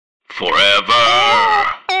Forever.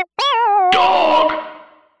 Dog.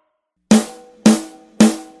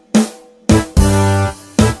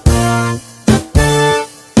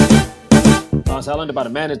 So I learned about a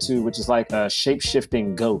Manitou, which is like a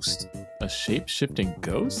shape-shifting ghost. A shape-shifting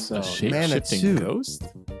ghost? So, A shape-shifting Manitou. ghost?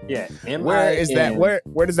 Yeah. Where is that?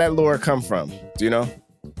 Where does that lore come from? Do you know?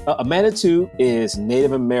 A Manitou is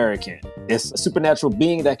Native American. It's a supernatural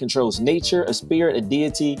being that controls nature, a spirit, a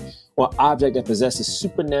deity, or object that possesses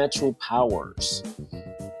supernatural powers.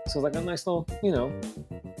 So it's like a nice little,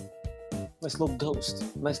 nice little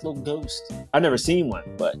ghost. I've never seen one,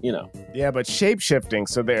 but Yeah, but shape-shifting,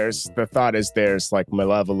 so the thought is there's like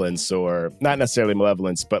malevolence, or not necessarily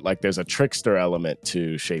malevolence, but like there's a trickster element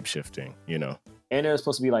to shape-shifting, And they're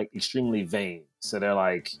supposed to be like extremely vain. So they're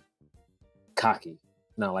like cocky.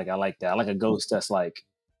 No, like I like that. I like a ghost that's like,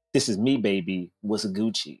 this is me, baby. What's a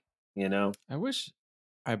Gucci? I wish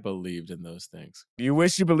I believed in those things. You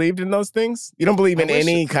wish you believed in those things? You don't believe in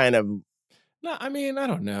any kind of... No, I mean, I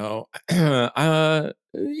don't know. Yeah,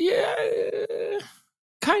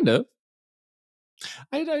 kind of.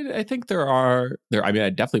 I think there. I mean, I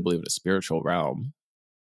definitely believe in a spiritual realm,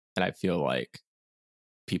 and I feel like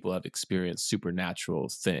people have experienced supernatural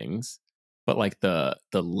things. But like the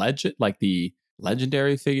legend, like the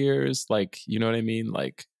legendary figures, like, you know what I mean?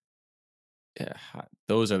 Like, yeah,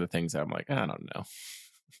 those are the things that I'm like, I don't know.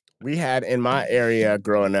 We had in my area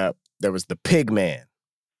growing up, there was the Pig Man.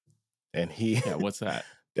 And yeah, what's that?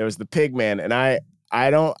 There was the Pig Man, and I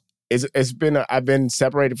don't. I've been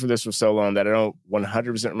separated from this for so long that I don't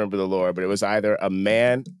 100% remember the lore. But it was either a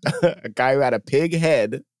man, a guy who had a pig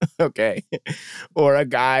head, okay, or a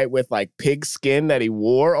guy with like pig skin that he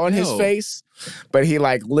wore on his face. But he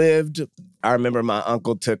like lived. I remember my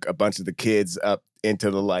uncle took a bunch of the kids up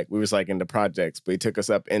into we was like in the projects, but he took us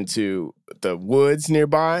up into the woods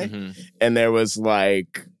nearby, and there was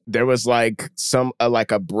like some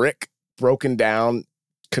like a brick broken down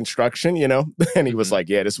construction, and he was like,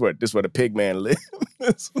 yeah, this is where the pig man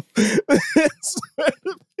lives.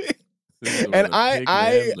 And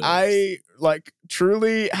I like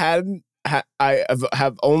truly I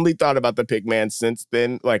have only thought about the pig man since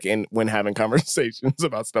then, like when having conversations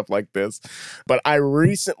about stuff like this. But I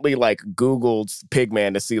recently like Googled pig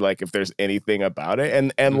man to see like if there's anything about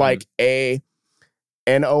it, and like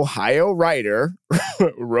an Ohio writer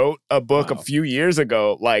wrote a book a few years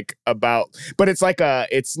ago, like about, but it's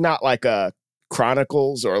not like a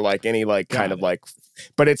chronicles or like any like kind of like,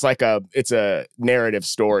 but it's a narrative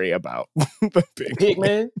story about the Pig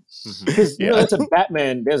Man. Because it's a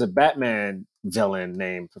Batman. There's a Batman villain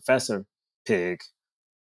named Professor Pig,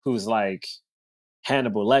 who's like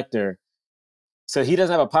Hannibal Lecter. So he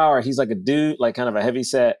doesn't have a power. He's like a dude, like kind of a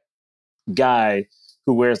heavyset guy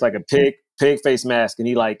who wears like a pig face mask, and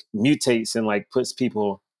he like mutates and like puts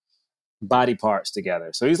people body parts together.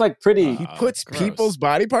 So he's like pretty. He puts people's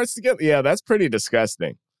body parts together. Yeah, that's pretty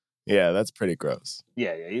disgusting. Yeah, that's pretty gross.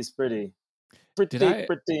 Yeah, he's pretty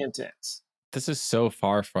intense. This is so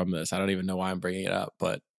far from this. I don't even know why I'm bringing it up,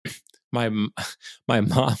 but my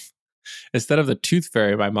mom, instead of the tooth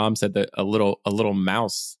fairy, my mom said that a little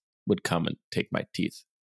mouse would come and take my teeth.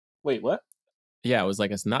 Wait, what? Yeah, it was like,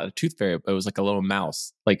 it's not a tooth fairy, but it was like a little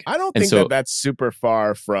mouse. Like, I don't think that's super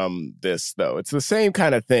far from this, though. It's the same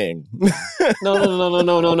kind of thing.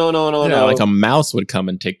 No. Yeah, like a mouse would come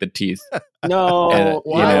and take the teeth. No, and,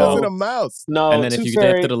 why was it a mouse? No, and then if you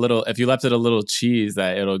left it a little cheese,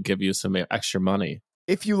 that it'll give you some extra money.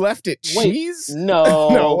 If you left it cheese? No,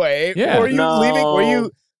 no way. Yeah. Were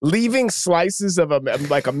you leaving slices of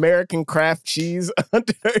like American craft cheese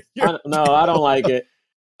under your I don't like it.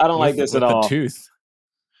 I don't like this at all. With the tooth.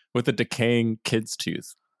 With the decaying kid's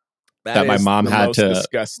tooth. That my mom had to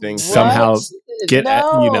disgusting somehow take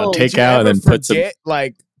out and then put some...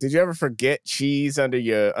 Like, did you ever forget cheese under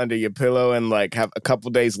your pillow and like have a couple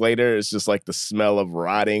days later, it's just like the smell of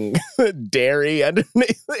rotting dairy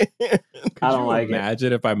underneath it? I don't like it.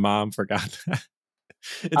 Imagine if my mom forgot that.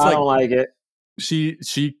 I don't like it.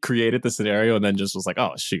 She created the scenario and then just was like,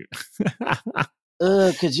 oh, shoot.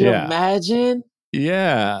 Could you imagine?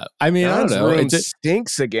 Yeah, I mean, I don't know. It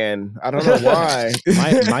stinks again. I don't know why.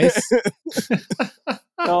 Mice.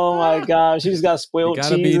 Oh my gosh, she's got spoiled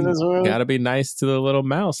cheese in this room. Gotta be nice to the little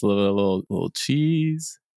mouse, a little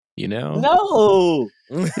cheese. No.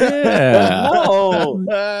 Yeah. No.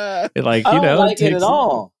 Like, I don't like it at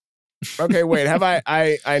all. Okay, wait.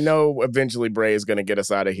 I know eventually Bray is going to get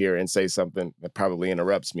us out of here and say something that probably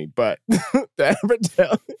interrupts me, but did I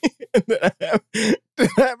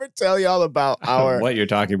ever tell y'all about what you're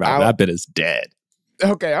talking about? That bit is dead.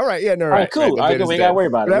 Okay, all right. Yeah, no, right. All right, cool. Right, we ain't got to worry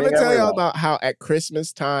about it. But I ever tell y'all about how at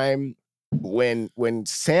Christmas time, when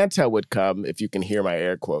Santa would come, if you can hear my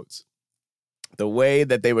air quotes, the way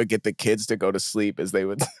that they would get the kids to go to sleep is they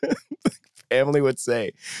would, family would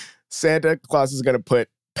say, Santa Claus is going to put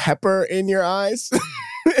pepper in your eyes.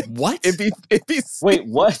 What? if he Wait,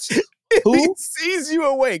 what? if Who? he sees you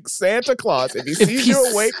awake, Santa Claus, if he sees you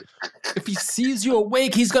awake, if he sees you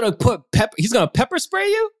awake, he's gonna put he's gonna pepper spray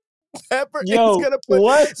you? pepper, Yo, he's going to put,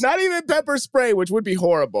 what? not even pepper spray, which would be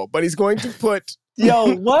horrible, but he's going to put,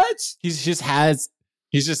 Yo, what? He just has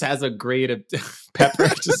a grade of pepper.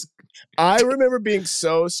 Just I remember being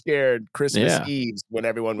so scared Christmas Yeah. Eves when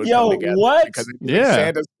everyone would Yo, come together. what? Because Yeah.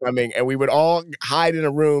 Santa's coming and we would all hide in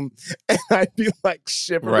a room and I'd be like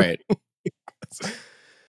shivering. right.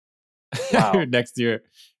 Wow. Next year,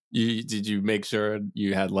 did you make sure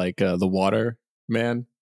you had like the water man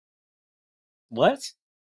What?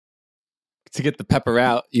 to get the pepper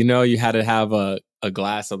out? You know, you had to have a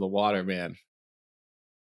glass of the water man.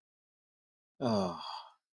 Oh,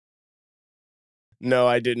 No,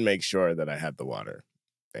 I didn't make sure that I had the water,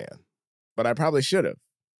 man. But I probably should have,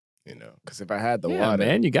 because if I had the yeah, water,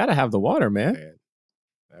 man, you got to have the water, man. man,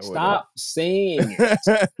 that would've- stop saying it.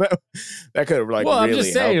 that could have like well, really I'm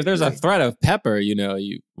just saying, if helped there's a me. threat of pepper, you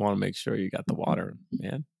want to make sure you got the water,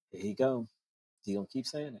 man. Here you go. He gonna keep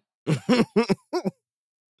saying it.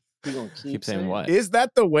 He gonna Keep saying what? Is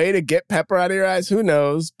that the way to get pepper out of your eyes? Who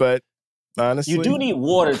knows? But honestly, You do need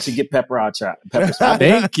water to get pepper out your pepper spray.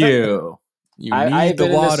 Thank you. You need I've the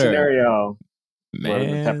been in this water, scenario where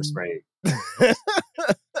the man. pepper spray.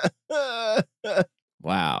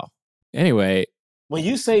 Wow. Anyway, When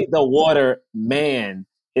you say the water man,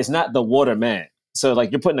 it's not the water man. So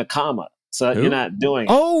like you're putting a comma. So Who? you're not doing.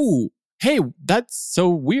 oh, hey, that's so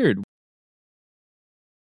weird.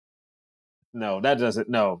 No, that doesn't.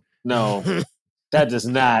 No, that does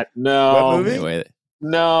not. What No, movie? Anyway,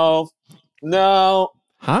 no,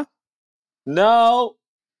 huh? no.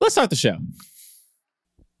 Let's start the show.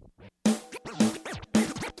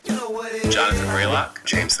 Jonathan Braylock,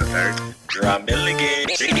 James III, Drum Milligan.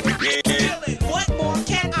 What more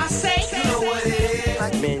can I say? You know what it is.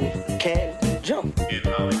 Black men can't jump.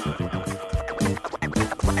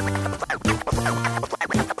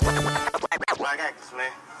 Black actors,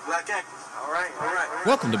 man. Black actors. All right.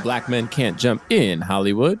 Welcome to Black Men Can't Jump in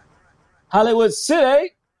Hollywood. Hollywood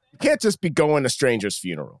City. You can't just be going to strangers'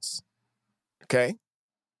 funerals. Okay?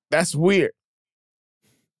 That's weird.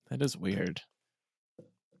 That is weird.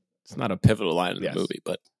 It's not a pivotal line in Yes. the movie,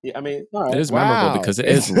 but Yeah, I mean, all right. it is memorable because it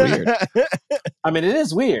is weird. I mean, it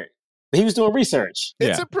is weird. But he was doing research.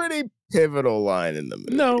 It's Yeah. a pretty pivotal line in the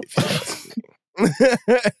movie. No. If you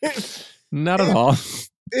ask me. Not at all.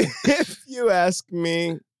 If you ask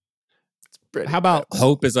me, it's pretty How about pivotal.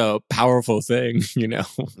 hope is a powerful thing, No.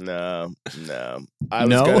 I was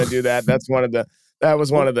No? gonna do that. That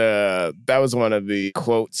was one of the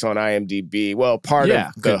quotes on IMDb. Well, part Yeah,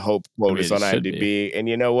 of the good. hope quote I mean, is on it should IMDb. And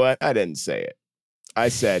you know what? I didn't say it. I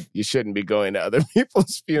said you shouldn't be going to other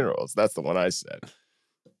people's funerals. That's the one I said.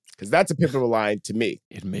 Because that's a pivotal line to me.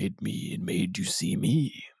 It made you see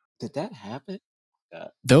me. Did that happen?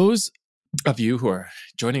 Those of you who are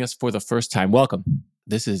joining us for the first time, welcome.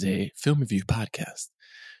 This is a film review podcast.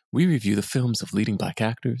 We review the films of leading Black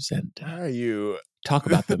actors and How are you? talk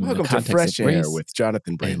about them in Welcome the to context Fresh of race Air with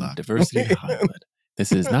Jonathan and Braylock. diversity in Hollywood.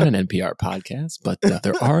 This is not an NPR podcast, but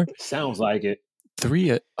there are Sounds like it.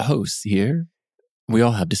 three hosts here. We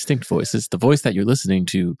all have distinct voices. The voice that you're listening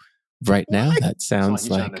to right now, that sounds Sounds like he's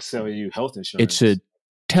trying like to sell you health insurance. it should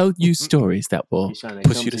tell you stories that will He's trying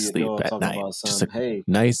push come you to your sleep door at talking night. about Just some, a hey,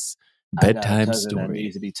 nice I got a bedtime cousin that needs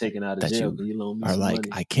story to be taken out of that jail. you Can you loan me are some like, money?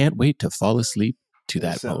 I can't wait to fall asleep to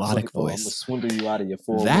that Sounds melodic like, I'm gonna voice. swindle you out of your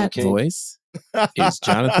 401k. That voice is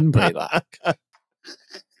Jonathan Braylock.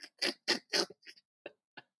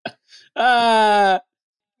 Ah,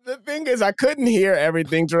 The thing is, I couldn't hear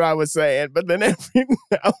everything Gerard was saying, but then every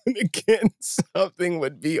now and again, something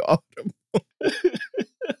would be audible.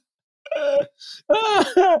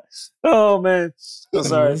 oh man, I'm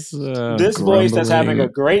sorry. This voice that's having a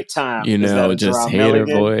grumbling, great time. you is that know, a just Gerard hater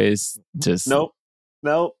Milligan? voice, just Nope.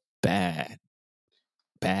 bad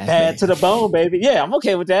Bad to the baby. bone, baby. Yeah, I'm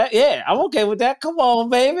okay with that. Yeah, I'm okay with that. Come on,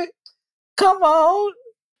 baby. Come on,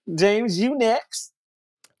 James. You next.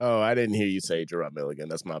 Oh, I didn't hear you say Gerard Milligan.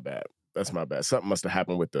 That's my bad. Something must have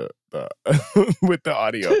happened with the with the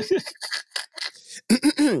audio.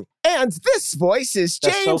 And this voice is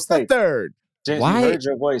That's so James fake. III. James, Why- you heard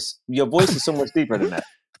your voice. Your voice is so much deeper than that.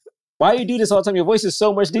 Why you do this all the time? Your voice is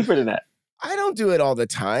so much deeper than that. I don't do it all the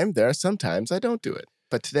time. There are some times I don't do it,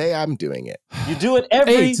 but today I'm doing it. You do it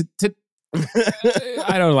every. Hey,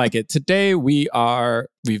 I don't like it. Today we are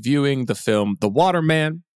reviewing the film The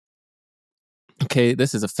Waterman. Okay,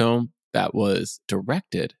 this is a film that was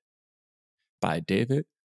directed by David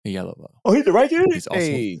Oyelowo. Oh, he directed it? He's also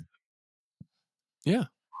Hey,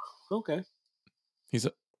 Okay.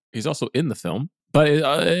 he's also in the film, but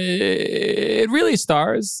it really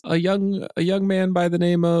stars a young man by the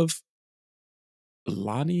name of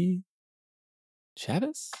Lonnie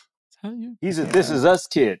Chavez. How you? He's a This Is Us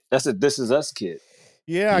kid. That's a This Is Us kid.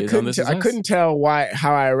 yeah, He is on This Is I Us. couldn't tell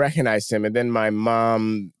how I recognized him, and then my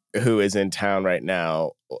mom, who is in town right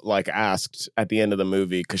now, like asked at the end of the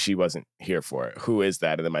movie because she wasn't here for it, "Who is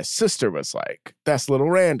that?" And then my sister was like, "That's Little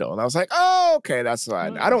Randall," and I was like, "Oh, okay, that's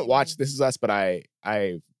fine." I don't watch This Is Us, but I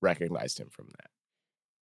recognized him from that.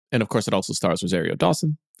 And of course, it also stars Rosario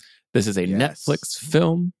Dawson. This is a Yes. Netflix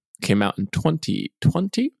film. Came out in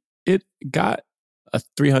 2020. It got a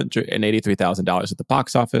 $383,000 at the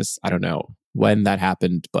box office. I don't know when that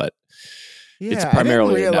happened, but it's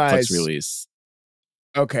primarily a Netflix release.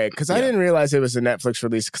 Okay, because I Yeah. didn't realize it was a Netflix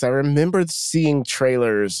release because I remember seeing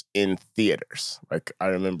trailers in theaters. Like I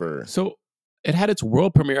remember. So it had its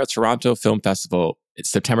world premiere at Toronto Film Festival. It's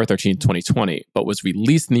September 13th, 2020, but was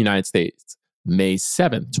released in the United States May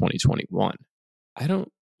 7th, 2021.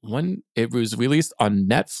 When it was released on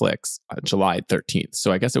Netflix on July 13th.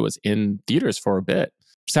 So I guess it was in theaters for a bit.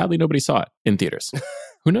 Sadly, nobody saw it in theaters.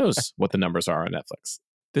 Who knows what the numbers are on Netflix?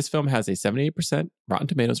 This film has a 78% Rotten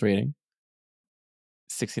Tomatoes rating,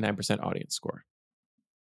 69% audience score.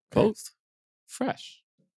 Both fresh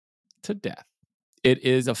to death. It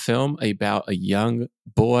is a film about a young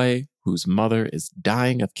boy whose mother is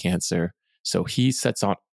dying of cancer. So he sets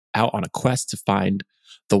out on a quest to find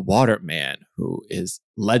the water man, who is,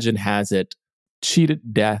 legend has it,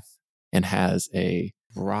 cheated death and has a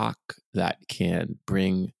rock that can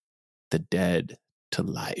bring the dead to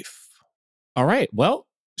life. All right. Well,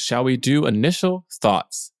 shall we do initial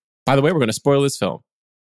thoughts? By the way, we're going to spoil this film.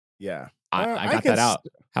 Yeah. I I got can that out.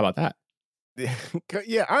 How about that?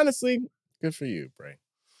 Yeah, honestly, good for you, Bray.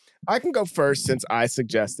 I can go first since I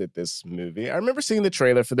suggested this movie. I remember seeing the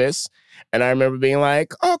trailer for this, and I remember being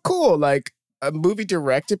like, "Oh, cool! Like a movie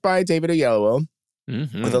directed by David Oyelowo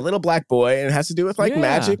with a little black boy, and it has to do with like Yeah.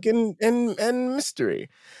 magic and mystery."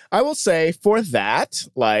 I will say for that,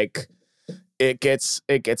 like it gets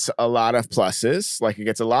a lot of pluses. Like it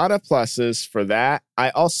gets a lot of pluses for that.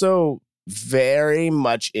 I also very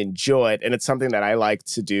much enjoy it, and it's something that I like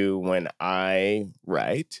to do when I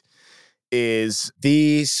write, is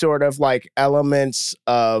the sort of like elements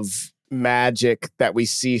of magic that we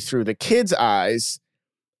see through the kids' eyes,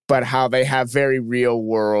 but how they have very real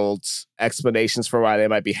world explanations for why they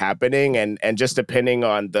might be happening. And just depending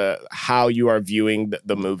on how you are viewing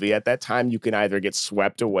the movie at that time, you can either get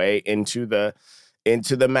swept away into the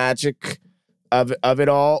magic of it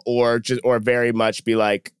all, or very much be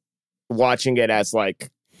like watching it as like,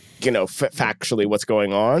 factually what's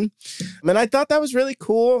going on. And I thought that was really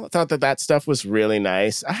cool. I thought that stuff was really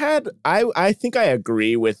nice. I think I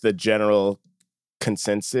agree with the general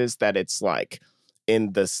consensus that it's like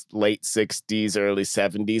in the late 60s, early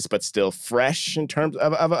 70s, but still fresh in terms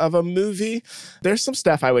of a movie. There's some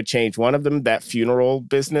stuff I would change. One of them, that funeral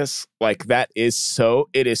business, like it is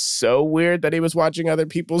so weird that he was watching other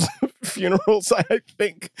people's funerals. I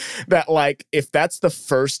think that like if that's the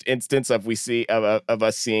first instance of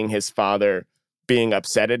us seeing his father being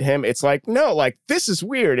upset at him, it's like, no, like this is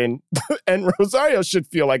weird, and Rosario should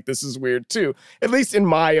feel like this is weird too, at least in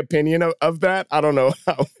my opinion of that. I don't know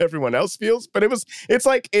how everyone else feels, but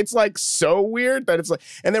it's like so weird that it's like,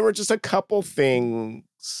 and there were just a couple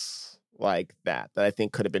things like that I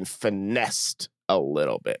think could have been finessed a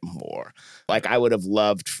little bit more. Like I would have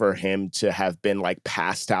loved for him to have been like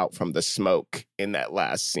passed out from the smoke in that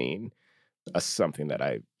last scene, something that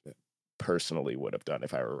I personally would have done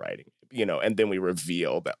if I were writing, and then we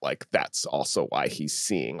reveal that like that's also why he's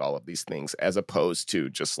seeing all of these things, as opposed to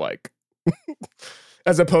just like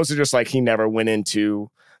he never went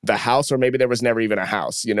into the house, or maybe there was never even a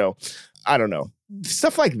house, I don't know,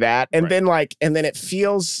 stuff like that. And Right. then it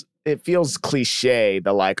feels cliche,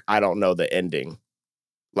 the like, I don't know the ending,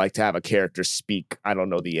 like to have a character speak, I don't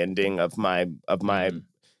know the ending of my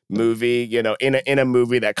movie, in a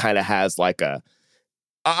movie that kind of has like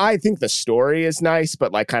I think the story is nice,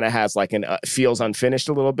 but like kind of has like feels unfinished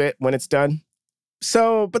a little bit when it's done.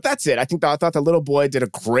 So, but that's it. I thought the little boy did a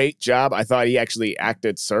great job. I thought he actually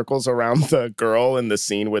acted circles around the girl in the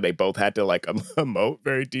scene where they both had to like emote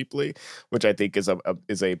very deeply, which I think is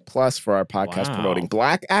a plus for our podcast Wow. promoting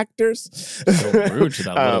Black actors. So rude to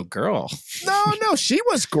that little girl. No, she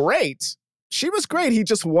was great. She was great. He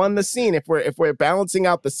just won the scene. If we're balancing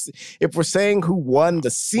out if we're saying who won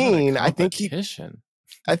the scene, I think he. Competition.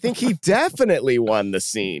 I think he definitely won the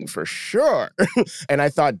scene for sure. And I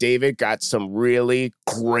thought David got some really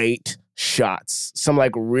great shots.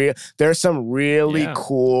 There's some really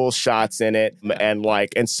cool shots in it.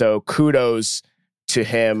 And so kudos to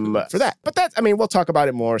him for that. But we'll talk about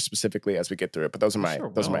it more specifically as we get through it. But those are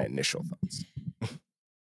my initial thoughts.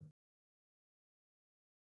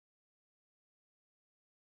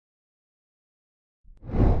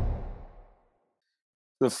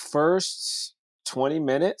 The first 20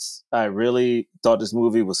 minutes, I really thought this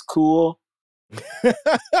movie was cool. I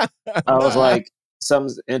was like,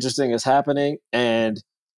 something interesting is happening. And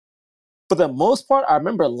for the most part, I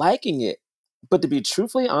remember liking it. But to be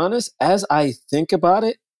truthfully honest, as I think about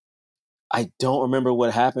it, I don't remember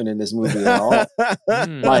what happened in this movie at all.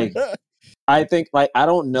 Like, I think, like, I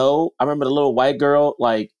don't know. I remember the little white girl,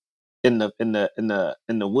 like, in the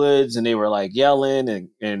woods, and they were like yelling,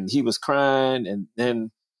 and he was crying, and then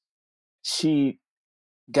she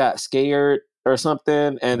got scared or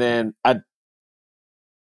something, and then I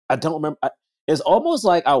don't remember. It's almost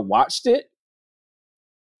like I watched it,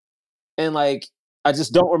 and like I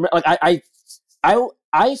just don't remember. Like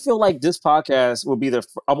I feel like this podcast will be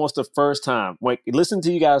almost the first time. Like, listen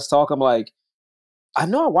to you guys talk, I'm like, I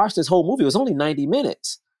know I watched this whole movie. It was only 90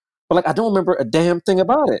 minutes, but like I don't remember a damn thing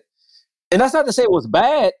about it. And that's not to say it was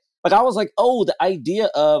bad. Like, I was like, oh, the idea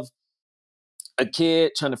of a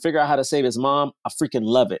kid trying to figure out how to save his mom, I freaking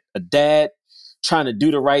love it. A dad trying to do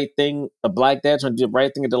the right thing, a black dad trying to do the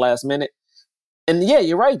right thing at the last minute. And yeah,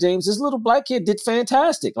 you're right, James. This little black kid did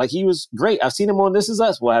fantastic. Like, he was great. I've seen him on This Is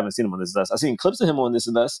Us. Well, I haven't seen him on This Is Us. I've seen clips of him on This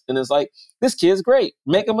Is Us. And it's like, this kid's great.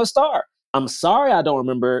 Make him a star. I'm sorry I don't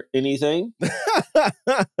remember anything.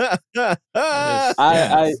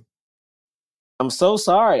 I'm so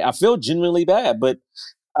sorry. I feel genuinely bad, but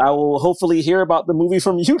I will hopefully hear about the movie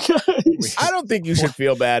from you guys. I don't think you should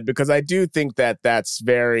feel bad, because I do think that that's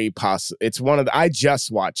very possible. It's I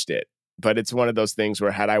just watched it, but it's one of those things where,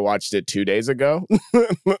 had I watched it 2 days ago,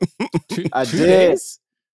 I did.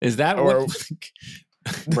 Is that or,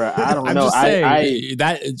 Bro, I don't know. Just saying,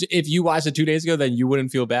 that if you watched it 2 days ago, then you wouldn't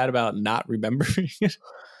feel bad about not remembering it.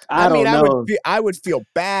 I don't know. I would feel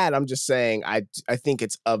bad. I'm just saying. I think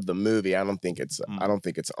it's of the movie. I don't think it's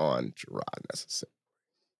on Gerard necessarily.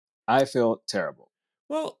 I feel terrible.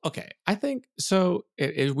 Well, okay. I think so.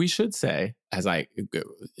 We should say, as I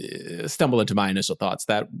stumble into my initial thoughts,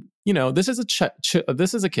 that this is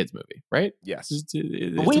a kids movie, right? Yes.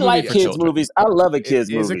 We like kids movies. I love a kids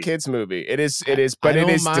movie. It is a kids movie. It is, but it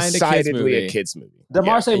is decidedly a kids movie. The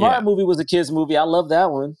Marseille Martin movie was a kids movie. I love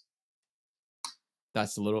that one.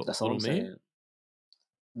 That's a little me. Saying.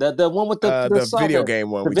 The one with the video game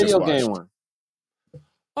one. The video game one.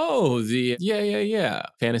 Oh, yeah.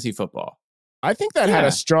 Fantasy football. I think that had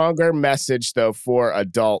a stronger message, though, for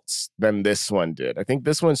adults than this one did. I think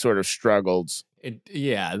this one sort of struggled. With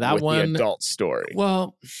the adult story.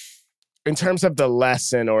 Well, in terms of the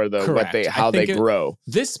lesson or how they grow.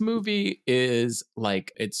 This movie is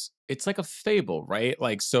like it's like a fable, right?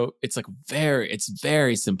 Like, so it's very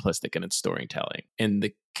simplistic in its storytelling, and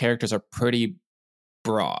the characters are pretty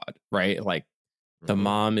broad, right? Like, the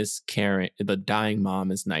mom is caring, the dying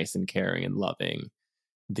mom is nice and caring and loving.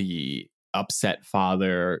 The upset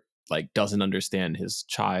father doesn't understand his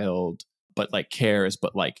child, but cares,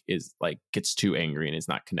 but gets too angry and is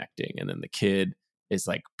not connecting. And then the kid is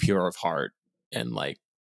pure of heart and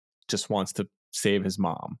just wants to save his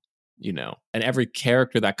mom, and every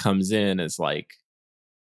character that comes in is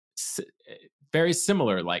very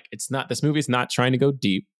similar. This movie is not trying to go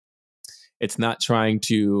deep.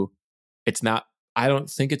 I don't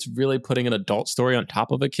think it's really putting an adult story on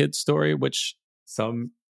top of a kid's story, which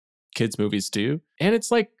some kids movies do. And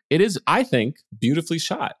it's it is, I think, beautifully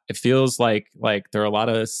shot. It feels like there are a lot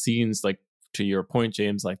of scenes, to your point,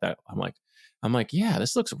 James, like that. I'm like, yeah,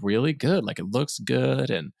 this looks really good. It looks good.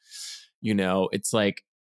 And, it's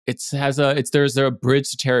there's a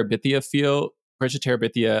Bridge to Terabithia feel. Bridge to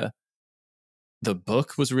Terabithia, the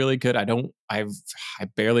book was really good. I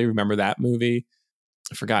barely remember that movie.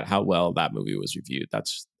 I forgot how well that movie was reviewed.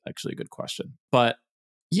 That's actually a good question. But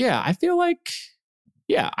yeah, I feel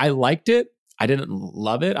I liked it. I didn't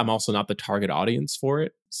love it. I'm also not the target audience for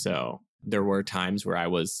it. So there were times where I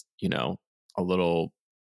was, a little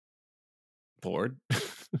bored.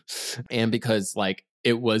 And because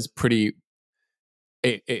it was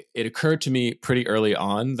it occurred to me pretty early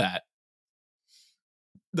on that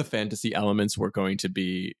the fantasy elements were going to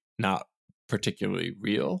be not particularly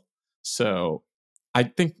real. So I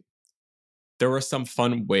think there were some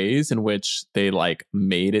fun ways in which they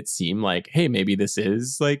made it seem hey, maybe this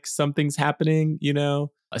is something's happening,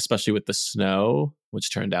 especially with the snow,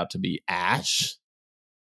 which turned out to be ash.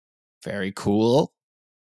 Very cool.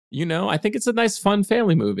 You know, I think it's a nice, fun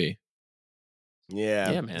family movie.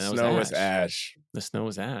 Yeah, Yeah, man, that was Snow was Ash. Ash. The Snow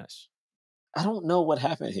was Ash. I don't know what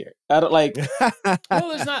happened here. I don't like.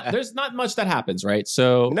 Well, there's not much that happens, right?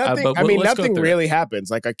 So Nothing. but I mean, let's go nothing through it. really happens.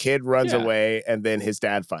 Like a kid runs Yeah. away, and then his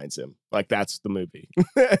dad finds him. Like that's the movie.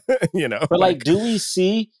 You know. But like, do we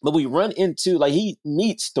see? But we run into like he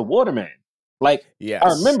meets the waterman. Like, yes, I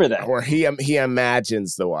remember that. Or he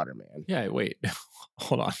imagines the waterman. Yeah, wait.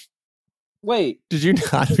 Hold on. Wait, Did you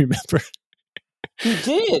not remember he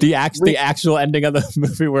did. the actual ending of the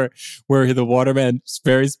movie where the waterman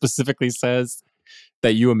very specifically says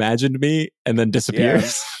that you imagined me and then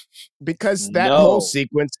disappears? Because that No. whole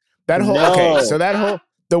sequence, that whole okay, so that whole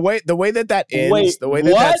the way that ends, Wait, the way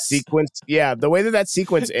that what? sequence, the way that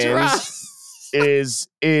sequence ends is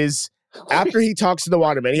after he talks to the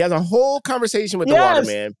waterman, he has a whole conversation with the Yes.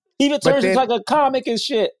 waterman. He even But turns then- into like a comic and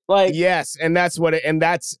shit. Like, Yes, and that's what it, and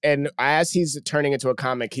as he's turning into a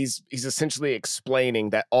comic, he's essentially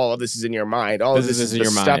explaining that all of this is in your mind. All of this is in the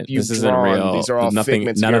your stuff mind. you've This isn't drawn. real. These are all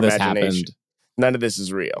figments None of of your this imagination. happened. None of this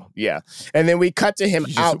is real. Yeah, and then we cut to him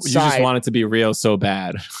You outside. just want it to be real so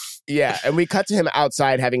bad. Yeah, and we cut to him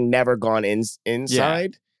outside, having never gone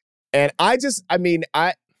inside. And there's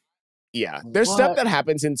stuff What? that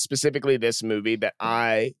happens in specifically this movie that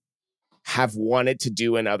I have wanted to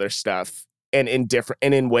do in other stuff, and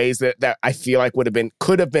in ways that I feel like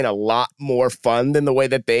could have been a lot more fun than the way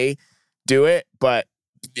that they do it. But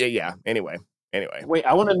yeah. Anyway. wait,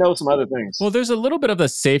 I want to know some other things. Well, there's a little bit of the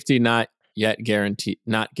safety not guaranteed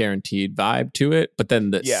vibe to it, but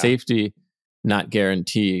then the Yeah. safety not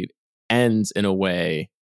guaranteed ends in a way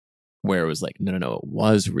where it was like, no, it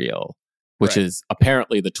was real, which Right. is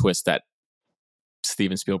apparently the twist that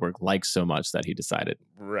Steven Spielberg likes so much that he decided,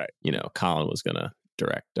 Right. Colin was going to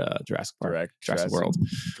direct Jurassic Park, Direct Jurassic World.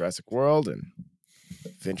 Jurassic World, and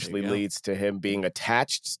eventually There you go. leads to him being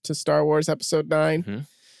attached to Star Wars Episode 9 Mhm.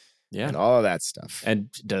 Yeah. and all of that stuff. And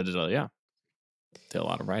yeah, did a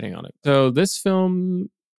lot of writing on it. So this film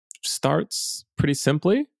starts pretty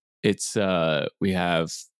simply. It's we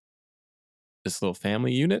have this little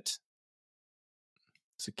family unit.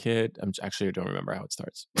 It's a kid. I don't remember how it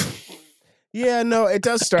starts. Yeah, no, it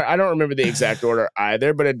does start. I don't remember the exact order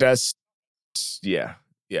either, but it does. Yeah.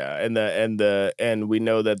 And we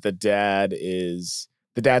know that the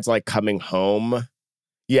dad's like coming home.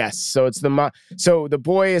 Yes. So it's the mom. So the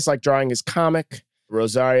boy is like drawing his comic.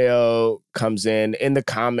 Rosario comes in the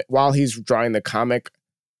comic while he's drawing the comic.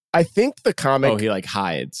 I think the comic. Oh, he like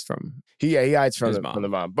hides from. He hides from his the, mom. from the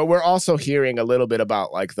mom. But we're also hearing a little bit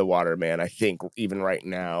about like the waterman, I think, even right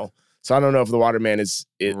now. So I don't know if the waterman is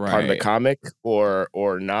part of the Right. comic or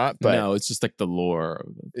not, but No, it's just like the lore.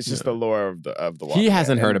 it's just the lore of the waterman. He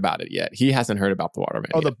hasn't And- heard about it yet. He hasn't heard about the waterman.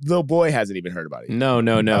 Oh, yet. the little boy hasn't even heard about it. No.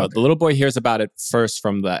 Okay. The little boy hears about it first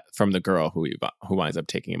from the girl who winds up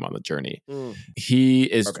taking him on the journey. Mm.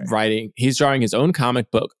 He is Okay. he's drawing his own comic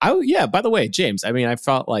book. By the way, James, I mean, I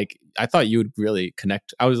thought you would really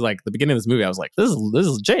connect. I was like, the beginning of this movie, I was like, this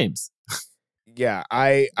is James. Yeah,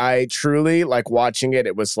 I truly like watching it.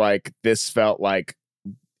 It was like this felt like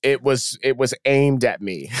it was aimed at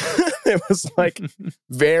me. It was like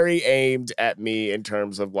very aimed at me in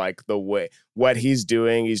terms of like the way what he's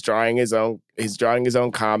doing. He's drawing his own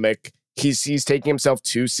comic. He's taking himself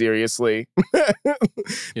too seriously.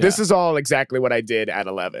 This is all exactly what I did at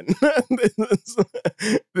 11.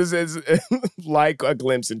 This is like a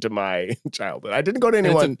glimpse into my childhood. I didn't go to it's a-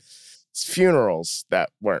 anyone's funerals that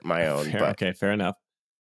weren't my own, but Fair enough.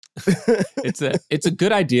 It's a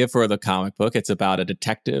good idea for the comic book. It's about a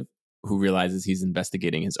detective who realizes he's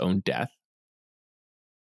investigating his own death.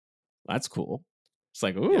 That's cool. It's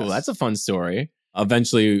like, ooh, Yes. that's a fun story.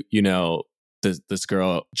 Eventually, this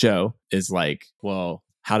girl, Jo, is like, well,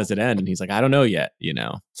 how does it end? And he's like, I don't know yet,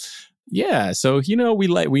 Yeah. So,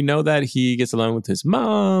 we know that he gets along with his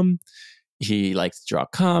mom. He likes to draw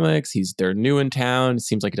comics. They're new in town. It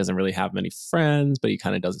seems like he doesn't really have many friends, but he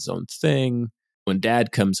kind of does his own thing. When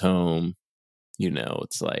dad comes home,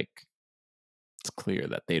 it's like, it's clear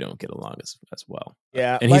that they don't get along as well.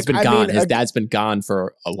 yeah. And he's been I gone. mean, His dad's been gone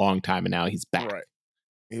for a long time, and now he's back. Right.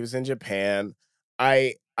 He was in Japan.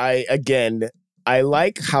 I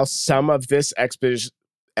like how some of this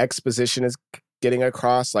exposition is getting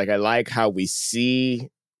across. Like, I like how we see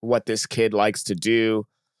what this kid likes to do.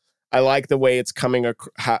 I like the way it's coming.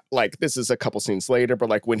 Like, this is a couple scenes later, but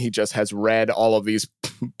like when he just has read all of these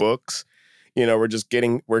books,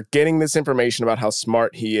 we're getting this information about how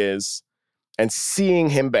smart he is, and seeing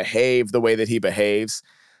him behave the way that he behaves.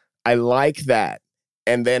 I like that.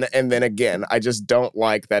 And then again, I just don't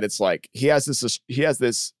like that it's like he has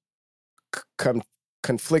this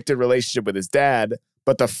conflicted relationship with his dad,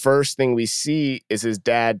 but the first thing we see is his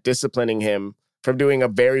dad disciplining him from doing a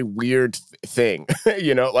very weird thing.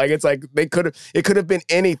 You know, like it's like it could have been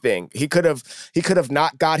anything. He could have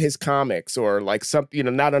not got his comics, or like some, you know,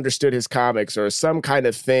 not understood his comics, or some kind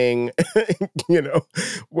of thing, you know,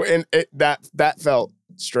 and that felt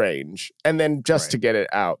strange. And then just to get it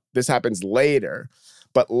out, this happens later,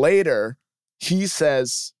 but later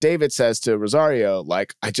David says to Rosario,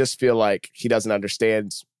 like, I just feel like he doesn't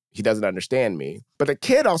understand me. But the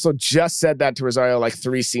kid also just said that to Rosario like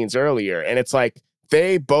 3 scenes earlier. And it's like,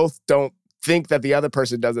 they both don't think that the other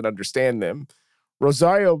person doesn't understand them.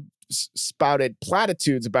 Rosario spouted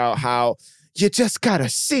platitudes about how you just gotta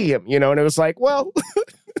see him, you know? And it was like, well,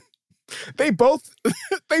 they both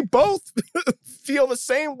feel the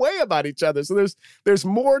same way about each other. So there's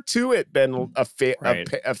more to it than a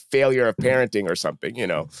failure of parenting or something, you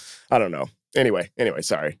know? I don't know. Anyway,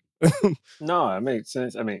 sorry. No, it makes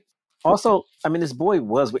sense. I mean, also, I mean, this boy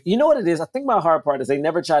was, you know what it is? I think my hard part is they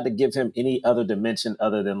never tried to give him any other dimension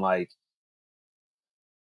other than like,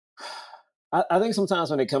 I think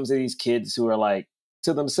sometimes when it comes to these kids who are like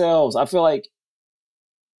to themselves, I feel like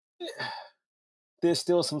there's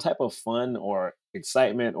still some type of fun or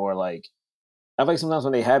excitement, or like, I feel like sometimes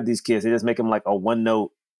when they have these kids, they just make them like a one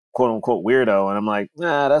note, quote unquote, weirdo. And I'm like,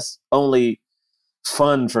 nah, that's only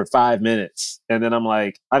fun for 5 minutes. And then I'm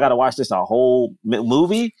like, I got to watch this a whole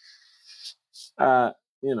movie.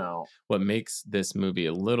 You know, what makes this movie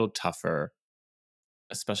a little tougher,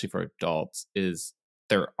 especially for adults, is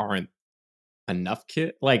there aren't enough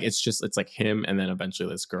kids. Like it's like him and then eventually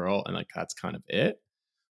this girl, and like that's kind of it.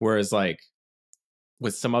 Whereas like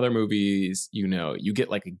with some other movies, you know, you get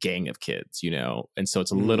like a gang of kids, you know, and so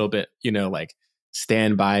it's a little bit, you know, like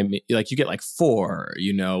Stand By Me, like you get like 4,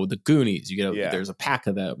 you know, the Goonies, you get there's a pack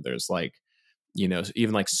of them. There's like, you know,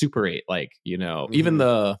 even like Super 8, like, you know, even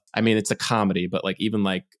I mean, it's a comedy, but like even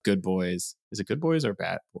like Good Boys. Is it Good Boys or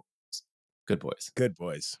Bad Boys? Good Boys. Good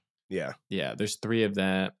Boys. Yeah. Yeah. There's 3 of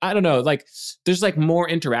them. I don't know. Like there's like more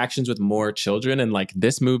interactions with more children. And like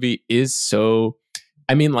this movie is so,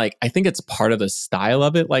 I mean, like, I think it's part of the style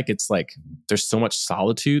of it. Like, it's like, there's so much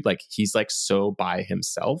solitude. Like he's like so by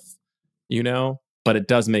himself, you know, but it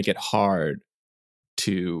does make it hard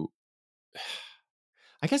to,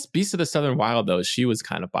 I guess Beast of the Southern Wild, though, she was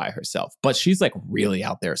kind of by herself, but she's like really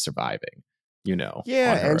out there surviving, you know?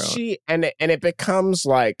 Yeah. And it becomes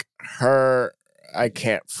like her, I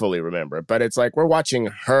can't fully remember, but it's like we're watching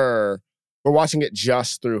it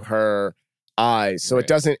just through her eyes. So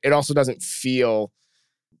it also doesn't feel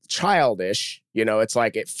childish, you know? It's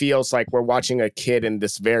like, it feels like we're watching a kid in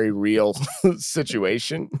this very real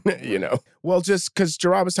situation, you know? Well, just because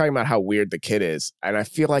Gerard was talking about how weird the kid is, and I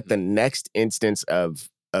feel like the next instance of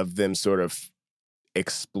them sort of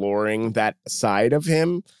exploring that side of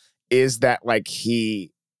him is that like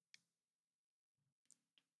he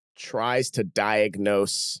tries to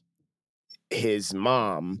diagnose his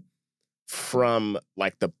mom from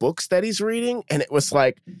like the books that he's reading, and it was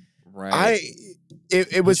like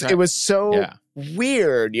it was so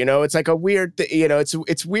weird, you know? It's like a weird you know,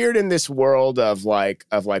 it's weird in this world of like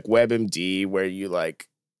WebMD, where you like,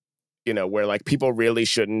 you know, where like people really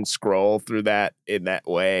shouldn't scroll through that in that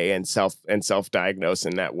way and self-diagnose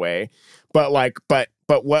in that way. But like, but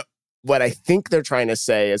what I think they're trying to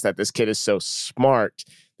say is that this kid is so smart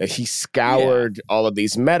that he scoured all of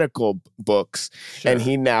these medical books, and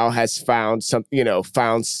he now has found some, you know,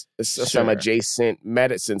 some adjacent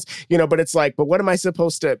medicines, you know. But it's like, but what am I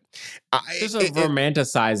supposed to? There's a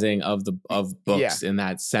romanticizing of books in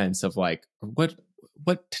that sense of like, what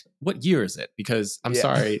year is it? Because I'm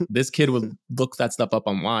sorry, this kid would look that stuff up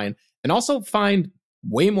online and also find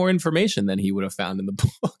way more information than he would have found in the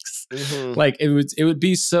books. Mm-hmm. Like it would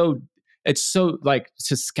be so. It's so like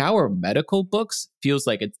to scour medical books feels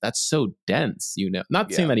like that's so dense, you know.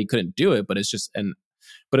 Not saying that he couldn't do it, but it's just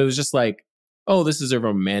but it was just like, oh, this is a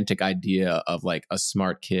romantic idea of like a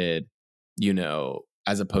smart kid, you know,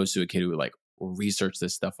 as opposed to a kid who like research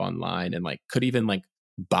this stuff online and like could even like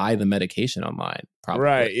buy the medication online. Probably.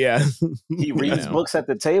 Right. Yeah. He reads books at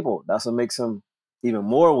the table. That's what makes him even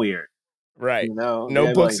more weird. Right. You know?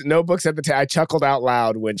 No books at the table. I chuckled out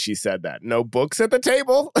loud when she said that. No books at the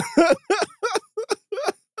table.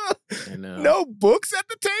 I know. No books at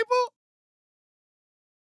the table.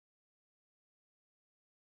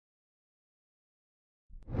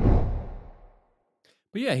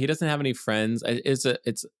 But yeah, he doesn't have any friends.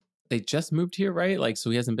 They just moved here, right? Like, so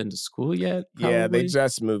he hasn't been to school yet. Probably? Yeah, they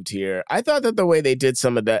just moved here. I thought that the way they did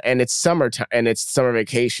some of and it's summertime and it's summer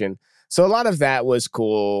vacation, so a lot of that was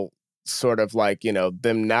cool. sort of like,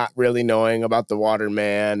 them not really knowing about the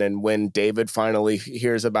Waterman, and when David finally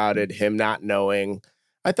hears about it, him not knowing.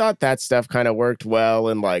 I thought that stuff kind of worked well,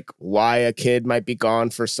 and like why a kid might be gone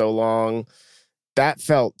for so long. That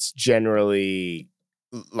felt generally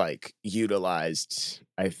like utilized,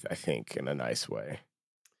 I think, in a nice way.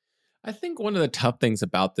 I think one of the tough things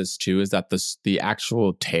about this too is that the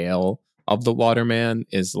actual tale of the Waterman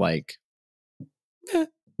is like, Yeah.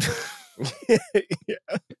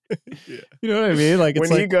 you know what I mean? Like it's when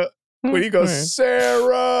like, you go, okay.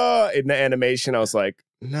 Sarah in the animation, I was like,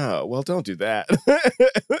 no, well, don't do that.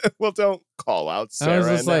 Well, don't call out Sarah. I was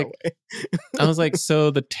just in that like, way. I was like,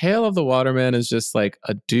 so the tale of the Waterman is just like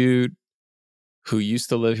a dude who used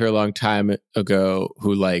to live here a long time ago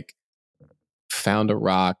who like found a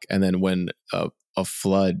rock, and then when a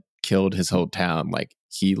flood killed his whole town, like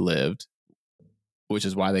he lived, which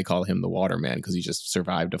is why they call him the Waterman, because he just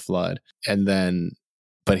survived a flood. And then,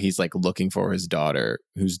 but he's like looking for his daughter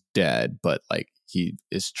who's dead, but like he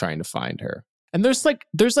is trying to find her. And there's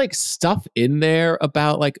like stuff in there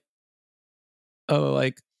about like, oh,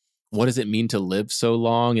 like what does it mean to live so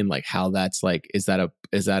long, and like how that's like, is that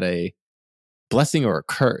a blessing or a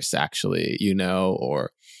curse actually,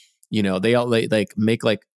 or they like make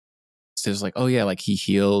like, so it's like, oh yeah, like he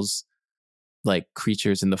heals like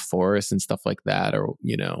creatures in the forest and stuff like that, or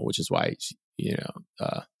which is why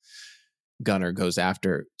Gunnar goes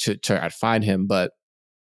after to try to find him. But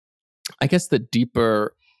I guess the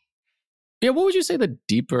deeper, what would you say the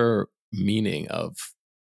deeper meaning of,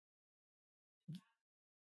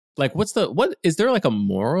 like, what is there like a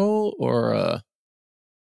moral or a,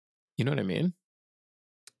 you know what I mean?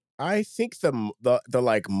 I think the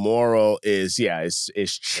like moral is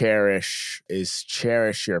cherish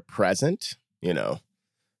your present,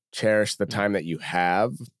 cherish the time that you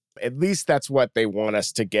have. At least that's what they want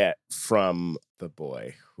us to get from the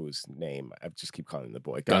boy whose name I just keep calling him the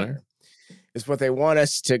boy, Gunnar. Is what they want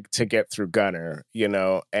us to get through Gunnar,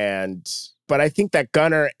 but I think that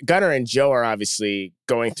Gunnar and Joe are obviously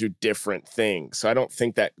going through different things. So I don't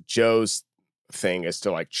think that Joe's thing is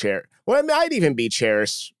to like cherish. Well, it might even be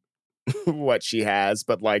cherish what she has,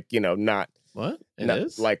 but like, not what it not,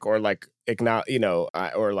 is like, or like acknowledge,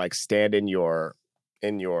 or like stand in your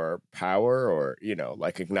power, or,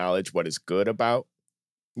 like acknowledge what is good about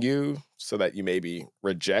you so that you maybe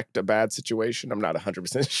reject a bad situation. I'm not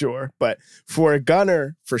 100% sure, but for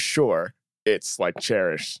Gunnar, for sure, it's like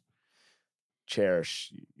cherish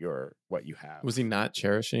your what you have. Was he not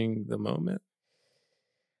cherishing the moment?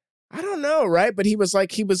 I don't know, right? But he was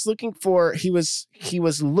looking for he was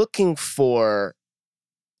not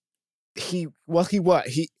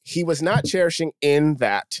cherishing in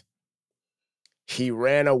that he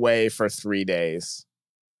ran away for 3 days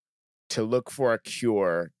to look for a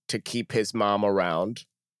cure to keep his mom around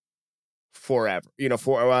forever,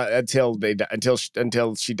 until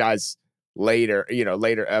she dies later,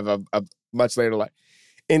 later of a much later life,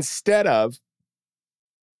 instead of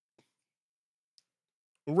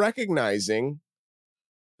recognizing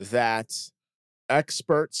that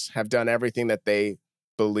experts have done everything that they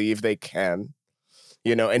believe they can,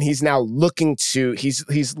 and he's now looking to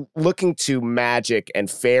magic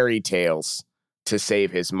and fairy tales to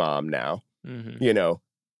save his mom now,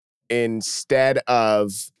 instead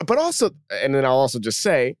of, but also, and then I'll also just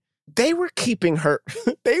say, they were keeping her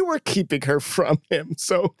from him.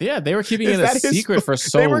 So yeah, they were keeping it a secret for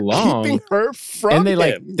so long. They were long. keeping her from and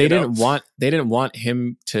they him, didn't want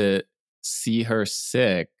him to see her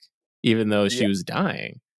sick, even though she was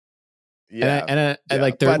dying. Yeah, and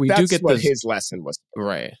like but we that's do get what this, his lesson was,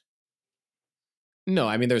 right? No,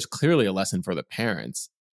 I mean, there's clearly a lesson for the parents.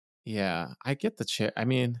 Yeah, I get the chair. I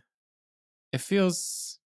mean, it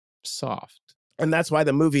feels soft, and that's why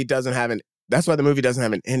the movie doesn't have an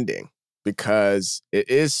ending, because it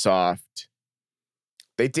is soft.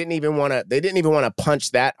 They didn't even want to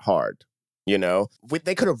punch that hard,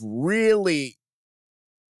 They could have really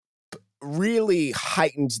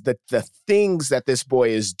heightened the things that this boy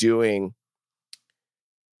is doing,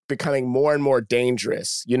 becoming more and more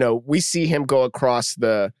dangerous. We see him go across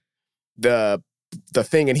the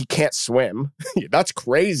thing and he can't swim. That's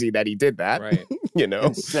crazy that he did that. right?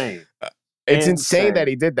 Insane. It's insane that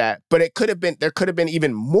he did that, but there could have been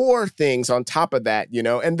even more things on top of that,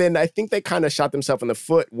 and then I think they kind of shot themselves in the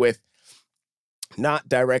foot with not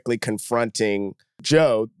directly confronting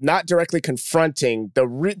Joe, not directly confronting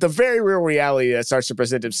the very real reality that starts to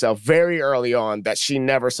present itself very early on, that she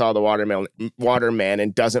never saw the Waterman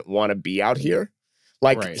and doesn't want to be out here.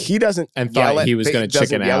 Like, Right. he doesn't And yell thought at, he was going to doesn't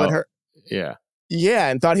chicken yell out. at her. Yeah. Yeah,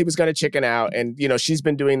 and thought he was going to chicken out. And, you know, she's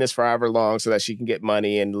been doing this for however long so that she can get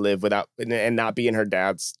money and live without and not be in her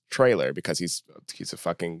dad's trailer because he's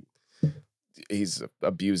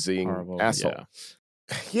abusing Horrible, asshole.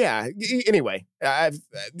 Yeah. Anyway,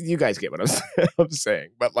 you guys get what I'm saying.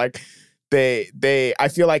 But like I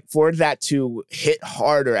feel like for that to hit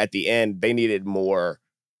harder at the end, they needed more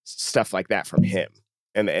stuff like that from him.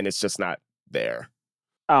 And it's just not there.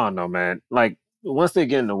 I don't know, man. Like, once they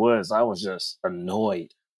get in the woods, I was just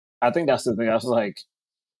annoyed. I think that's the thing. I was like,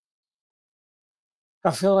 I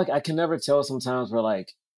feel like I can never tell sometimes where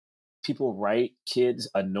like people write kids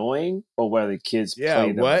annoying or whether kids play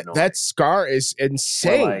them what? annoying. That scar is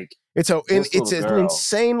insane. Where, like, it's this an little girl.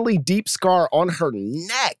 insanely deep scar on her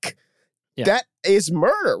neck. Yeah. That is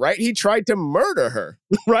murder, right? He tried to murder her,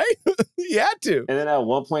 right? He had to. And then at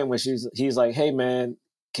one point when he's like, hey man,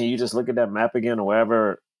 can you just look at that map again or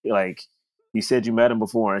whatever? Like, you said you met him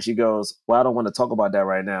before. And she goes, well, I don't want to talk about that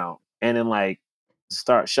right now. And then like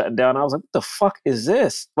start shutting down. I was like, what the fuck is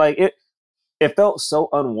this? Like it felt so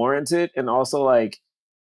unwarranted. And also like,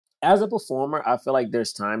 as a performer, I feel like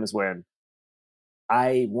there's times when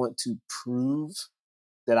I want to prove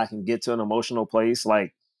that I can get to an emotional place.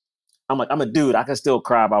 Like, I'm a dude. I can still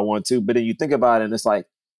cry if I want to. But then you think about it and it's like,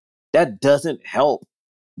 that doesn't help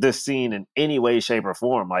this scene in any way, shape, or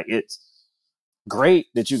form. Like, it's great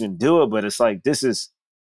that you can do it, but it's like, it's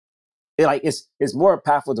more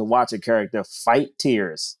impactful to watch a character fight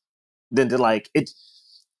tears than to like it.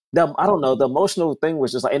 I don't know. The emotional thing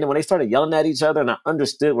was just like, and then when they started yelling at each other, and I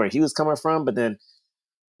understood where he was coming from, but then,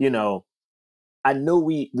 you know, I know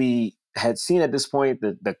we had seen at this point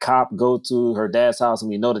that the cop go to her dad's house, and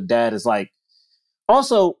we know the dad is like.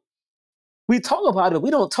 Also, we talk about it, but we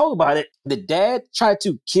don't talk about it. The dad tried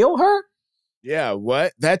to kill her. Yeah,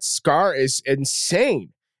 what? That scar is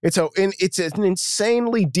insane. It's an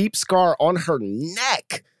insanely deep scar on her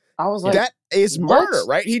neck. I was like, that is what? murder,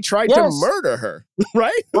 right? He tried to murder her,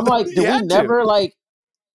 right? I'm like, did we never like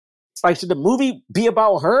should the movie be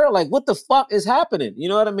about her? Like, what the fuck is happening? You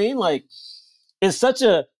know what I mean? Like, it's such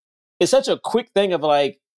a quick thing of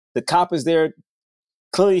like, the cop is there.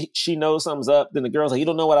 Clearly she knows something's up. Then the girl's like, you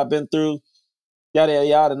don't know what I've been through. Yada, yada,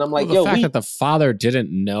 yada. And I'm like, the fact that the father didn't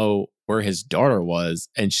know where his daughter was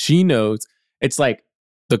and she knows, it's like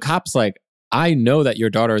the cop's like, I know that your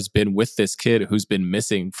daughter has been with this kid who's been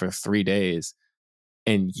missing for 3 days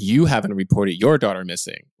and you haven't reported your daughter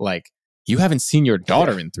missing. Like, you haven't seen your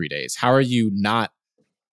daughter in 3 days. How are you not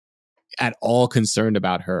at all concerned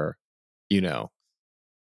about her, you know?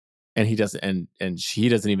 And he doesn't, and she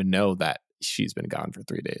doesn't even know that she's been gone for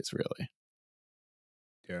 3 days, really.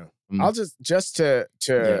 Yeah. I'll just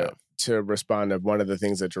to respond to one of the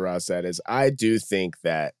things that Gerard said is I do think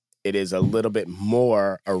that it is a little bit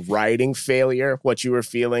more a writing failure, what you were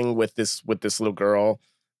feeling with this little girl,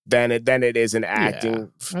 than it is an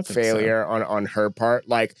acting failure on her part.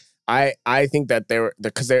 Like I think that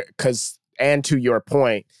because and to your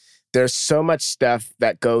point, there's so much stuff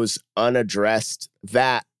that goes unaddressed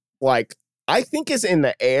that like I think is in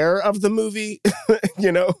the air of the movie,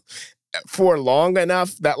 you know, for long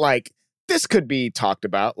enough that like this could be talked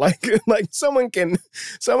about. Like someone can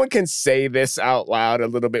say this out loud a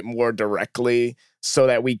little bit more directly so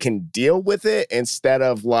that we can deal with it instead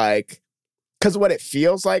of like, because what it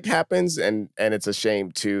feels like happens, and it's a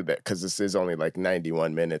shame too that because this is only like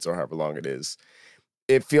 91 minutes or however long it is.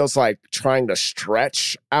 It feels like trying to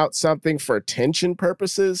stretch out something for tension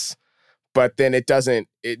purposes, but then it doesn't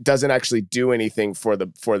actually do anything for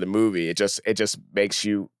the movie. It just makes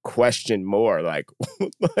you question more,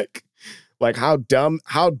 like how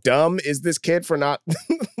dumb is this kid for not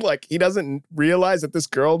like he doesn't realize that this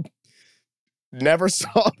girl never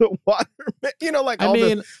saw the water, you know, like I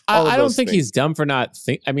don't think things. he's dumb for not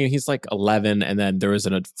I mean, he's like 11 and then there was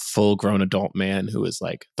a full grown adult man who was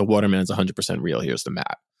like, the waterman's 100% real. Here's the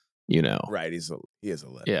map, you know? Right. He is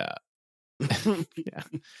 11. Yeah. Yeah.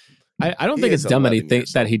 I don't think it's dumb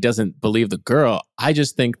that he doesn't believe the girl. I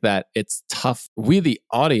just think that it's tough. We, the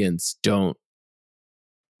audience, don't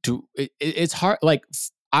do it's hard. Like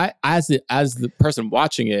I, as the person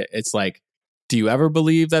watching it, it's like, do you ever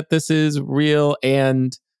believe that this is real?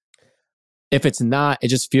 And if it's not, it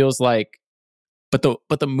just feels like, but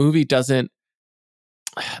the movie doesn't,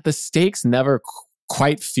 the stakes never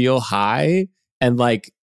quite feel high. And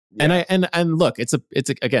like, yeah. and look, it's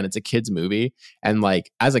a kid's movie. And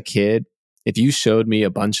like, as a kid, if you showed me a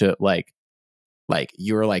bunch of like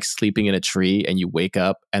you're like sleeping in a tree and you wake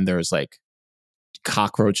up and there's like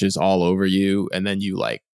cockroaches all over you, and then you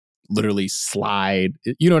like literally slide,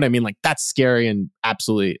 you know what I mean? Like, that's scary and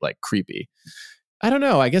absolutely like creepy. I don't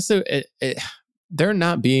know. I guess there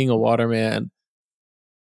not being a waterman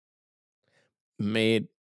made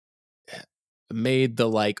the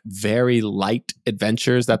like very light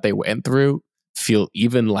adventures that they went through feel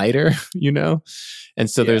even lighter, you know? And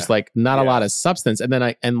so there's like not a lot of substance. And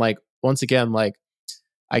then like once again, like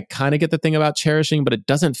I kind of get the thing about cherishing, but it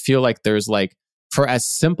doesn't feel like there's like, for as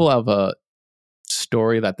simple of a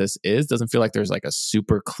story that this is, doesn't feel like there's like a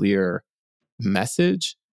super clear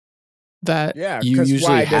message that you 'cause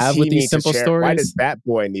usually why does have he with need these to simple stories. Why does that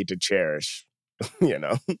boy need to cherish? You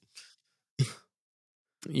know?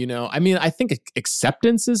 You know, I mean, I think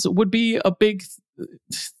acceptance would be a big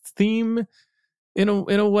theme in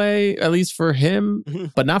a way, at least for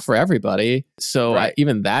him, but not for everybody. So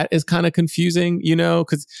even that is kind of confusing, you know,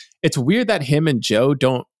 because it's weird that him and Joe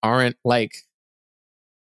aren't like,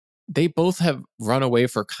 they both have run away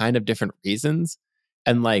for kind of different reasons.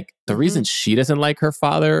 And like the reason she doesn't like her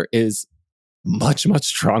father is much, much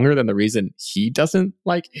stronger than the reason he doesn't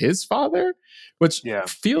like his father, which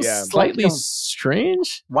feels slightly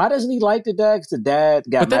strange. Why doesn't he like the dad? Because the dad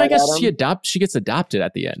got But then I mad at guess him? she gets adopted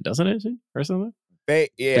at the end, doesn't it? Or something? I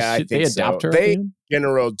think they adopt so. her at the They, end? in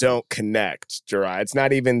general, don't connect, Gerard. It's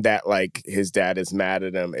not even that, like, his dad is mad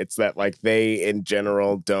at him. It's that, like, they, in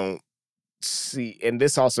general, don't see... And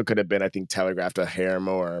this also could have been, I think, telegraphed a hair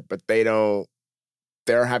more, but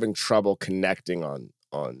they're having trouble connecting on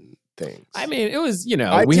things. I mean, it was, you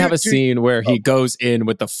know, we have a scene where he goes in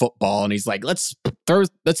with the football and he's like, let's throw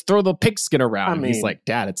the pigskin around. And he's like,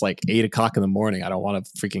 Dad, it's like 8:00 in the morning. I don't want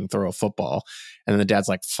to freaking throw a football. And then the dad's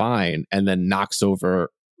like, fine. And then knocks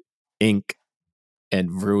over ink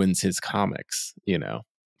and ruins his comics, you know?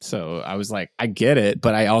 So I was like, I get it.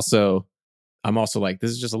 But I'm also like, this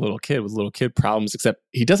is just a little kid with little kid problems, except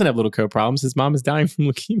he doesn't have little kid problems. His mom is dying from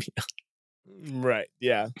leukemia. Right.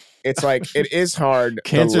 Yeah. It's like, it is hard.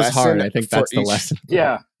 Cancer's hard. I think that's the lesson.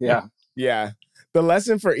 Yeah. The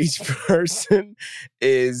lesson for each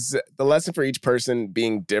person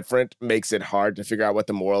being different makes it hard to figure out what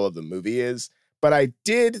the moral of the movie is. But I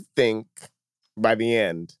did think by the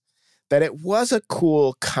end that it was a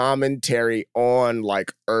cool commentary on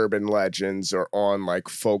like urban legends or on like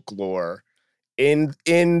folklore in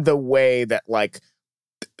the way that like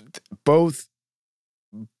both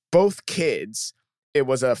kids, it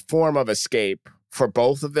was a form of escape for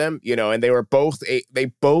both of them, you know, and they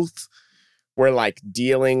both were like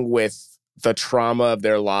dealing with the trauma of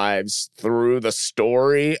their lives through the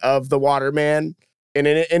story of the Waterman in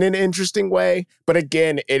an interesting way. But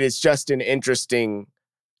again, it is just an interesting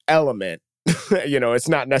element. You know, it's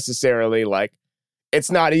not necessarily like, it's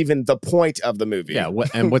not even the point of the movie. Yeah,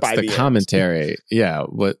 and what's the commentary? Yeah,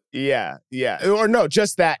 what? Yeah, or no,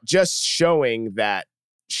 just showing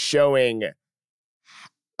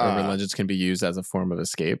urban legends can be used as a form of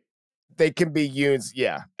escape. They can be used,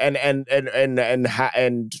 and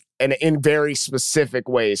in very specific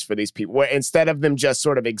ways for these people. Where instead of them just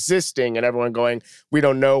sort of existing and everyone going, we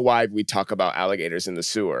don't know why we talk about alligators in the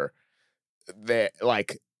sewer. They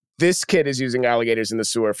like, this kid is using alligators in the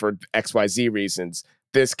sewer for XYZ reasons.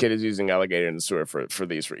 This kid is using alligator in the sewer for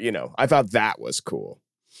these, you know. I thought that was cool.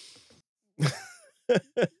 You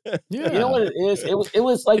know what it is? It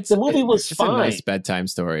was like the movie was just fine. a nice bedtime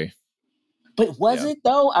story. But was it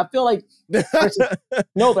though? I feel like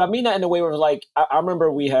no, but I mean that in a way where it was like I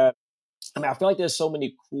remember I feel like there's so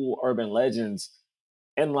many cool urban legends,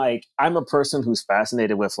 and like I'm a person who's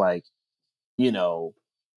fascinated with like, you know,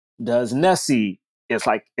 does Nessie? It's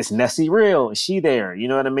like, is Nessie real? Is she there? You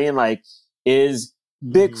know what I mean? Like, is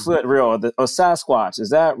Bigfoot real or Sasquatch? Is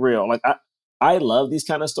that real? Like I love these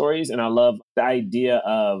kind of stories, and I love the idea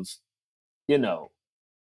of, you know,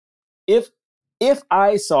 if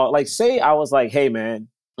I saw, like, say I was like, hey man,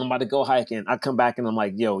 I'm about to go hiking. I come back and I'm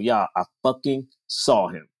like, yo, y'all, I fucking saw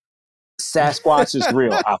him. Sasquatch is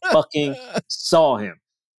real. I fucking saw him.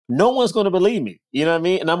 No one's going to believe me. You know what I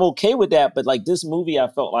mean? And I'm okay with that. But like this movie, I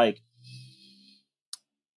felt like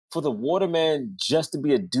for the Waterman just to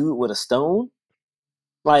be a dude with a stone,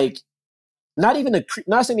 like, not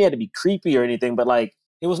saying he had to be creepy or anything, but like,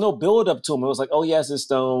 there was no build up to him. It was like, oh, he has his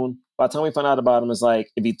stone. By the time we found out about him, it's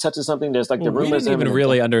like, if he touches something, there's like the rumors. We didn't even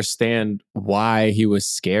really understand why he was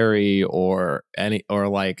scary or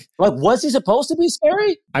like, was he supposed to be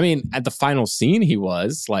scary? I mean, at the final scene, he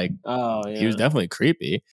was like, oh, yeah. He was definitely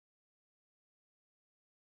creepy.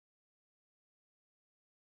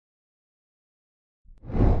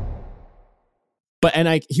 But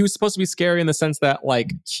he was supposed to be scary in the sense that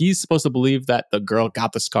like he's supposed to believe that the girl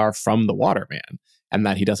got the scar from the Waterman and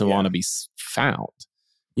that he doesn't want to be found,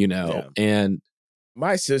 you know. Yeah. And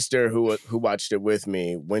my sister who watched it with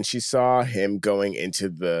me, when she saw him going into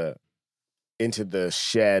the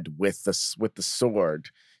shed with the sword,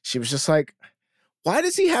 she was just like, why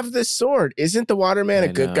does he have this sword? Isn't the Waterman a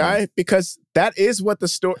I good know. guy? Because that is what the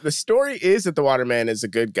story is, that the Waterman is a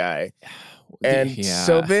good guy. And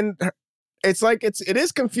so then it's like it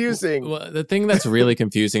is confusing. Well, the thing that's really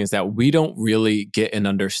confusing is that we don't really get an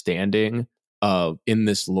understanding of, in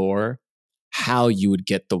this lore, how you would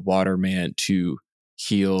get the Waterman to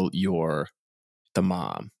heal the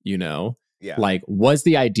mom, you know? Yeah. Like, was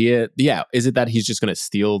the idea, is it that he's just going to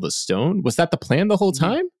steal the stone? Was that the plan the whole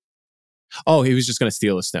time? Oh, he was just going to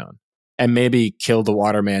steal the stone and maybe kill the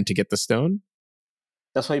Waterman to get the stone?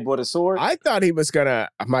 That's why he bought a sword? I thought he was gonna,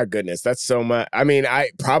 my goodness, that's so much. I mean,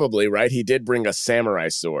 right? He did bring a samurai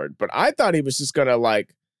sword, but I thought he was just gonna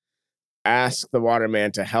like ask the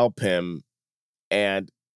Waterman to help him,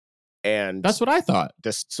 and That's what I thought.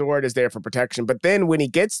 the sword is there for protection. But then when he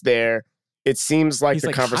gets there, it seems like He's, the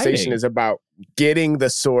like, conversation hiding. is about getting the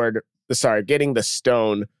stone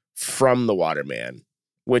from the Waterman,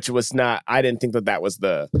 which was not, I didn't think that was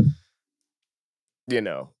the,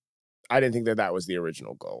 I didn't think that was the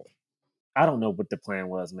original goal. I don't know what the plan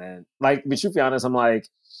was, man. Like, but to be honest, I'm like,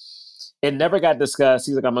 it never got discussed.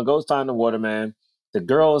 He's like, I'm gonna go find the Waterman. The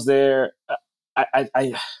girl's there. I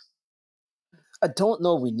don't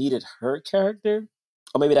know if we needed her character,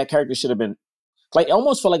 or maybe that character should have been like. It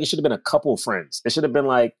almost felt like it should have been a couple friends. It should have been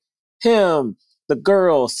like him, the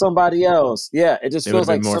girl, somebody else. Yeah, it just It would feels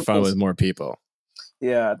have like been more fun with more people.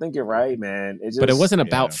 Yeah, I think you're right, man. But it wasn't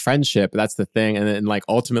about friendship. That's the thing. And then, like,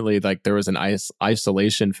 ultimately, like, there was an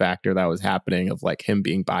isolation factor that was happening of like him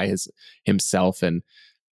being by himself, and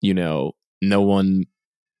no one,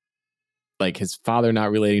 like his father not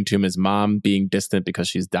relating to him, his mom being distant because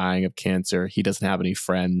she's dying of cancer. He doesn't have any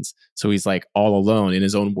friends, so he's like all alone in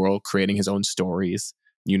his own world, creating his own stories.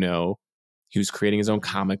 He was creating his own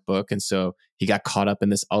comic book, and so he got caught up in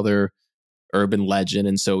this other urban legend,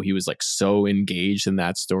 and so he was like so engaged in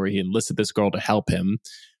that story. He enlisted this girl to help him,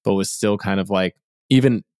 but was still kind of like,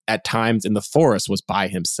 even at times in the forest, was by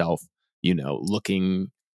himself, looking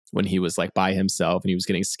when he was like by himself and he was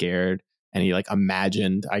getting scared, and he like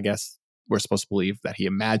imagined, I guess we're supposed to believe that he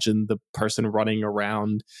imagined the person running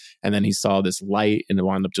around, and then he saw this light and it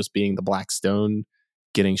wound up just being the black stone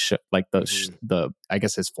getting the I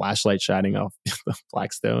guess his flashlight shining off the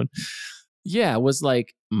black stone. Yeah, it was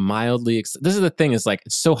like mildly. This is the thing, is like,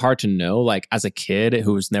 it's so hard to know. Like, as a kid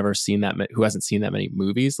who hasn't seen that many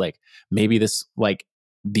movies, like maybe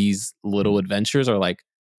these little adventures are like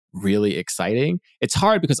really exciting. It's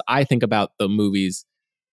hard because I think about the movies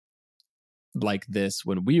like this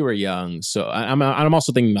when we were young. So I'm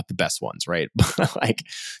also thinking about the best ones, right? like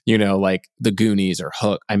The Goonies or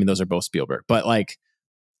Hook. I mean, those are both Spielberg, but like,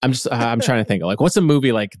 I'm trying to think of like, what's a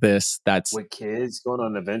movie like this that's with kids going on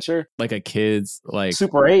an adventure, like a kid's like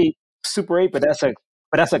Super 8, but that's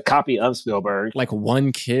a copy of Spielberg. Like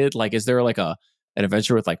one kid, like, is there like an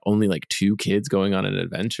adventure with like only like two kids going on an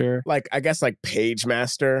adventure? Like, I guess like Page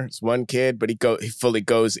Master is one kid, but he fully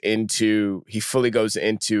goes into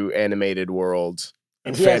animated world.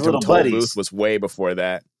 And he has little buddies. Booth was way before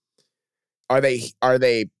that. Are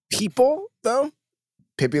they people though?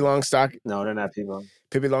 Pippi Longstocking? No, they're not people.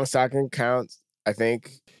 Pippi Longstocking counts, I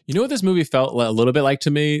think. You know what this movie felt a little bit like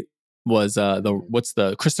to me was what's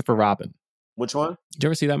the Christopher Robin? Which one? Did you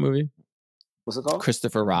ever see that movie? What's it called?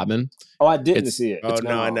 Christopher Robin. Oh, I didn't see it. Oh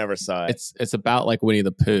no, I never saw it. It's about like Winnie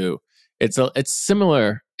the Pooh. It's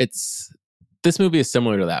similar. This movie is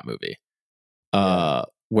similar to that movie,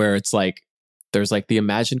 where it's like there's like the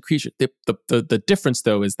imagined creature. The difference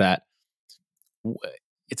though is that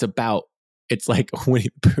it's like Winnie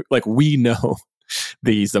the Pooh, like we know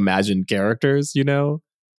these imagined characters,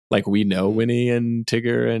 like we know Winnie and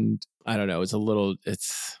Tigger, and I don't know. It's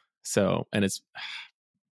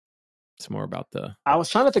more about the. I was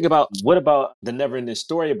trying to think about what about the Never Ending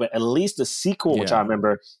Story, but at least the sequel, which I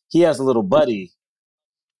remember, he has a little buddy.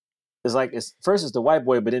 It's like first it's the white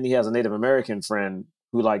boy, but then he has a Native American friend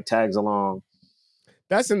who like tags along.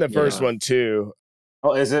 That's in the first one too.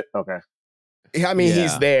 Oh, is it? Okay. I mean,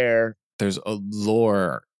 he's there. There's a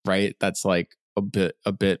lore, right? That's like a bit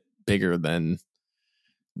bigger than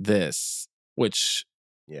this, which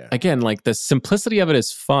again, like the simplicity of it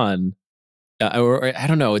is fun. Or I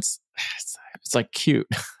don't know. It's like cute.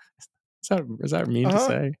 is that mean to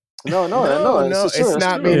say? No. It's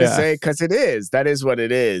not mean to say, because it is. That is what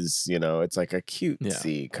it is. It's like a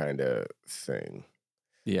cutesy kind of thing.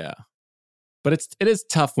 Yeah, but it is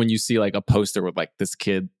tough when you see like a poster with like this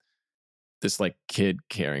kid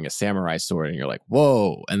carrying a samurai sword, and you're like,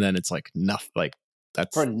 whoa, and then it's like nothing. Like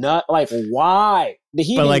that's like why?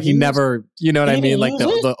 He never. You know what I mean? Like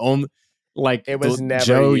the only. Like it was never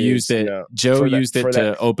Joe used it. No, Joe used it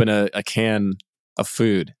to open a can of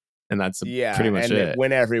food, and that's Yeah, pretty much and it. it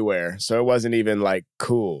went everywhere, so it wasn't even like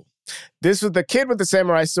cool. This was the kid with the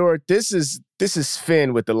samurai sword. This is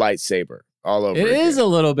Finn with the lightsaber all over. It is a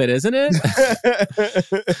little bit, isn't it?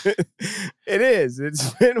 It is.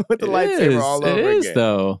 It's Finn with the lightsaber all over again. It is, again.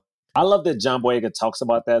 though. I love that John Boyega talks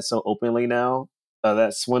about that so openly now.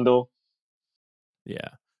 That swindle. Yeah.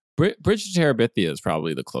 Bridge to Terabithia is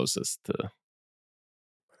probably the closest to.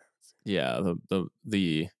 Yeah,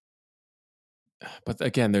 the. But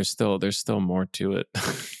again, there's still more to it.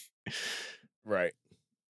 Right.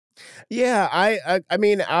 Yeah, I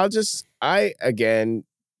mean, I again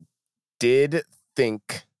did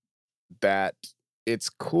think that it's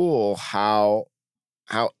cool how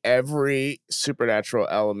every supernatural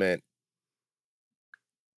element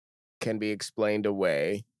can be explained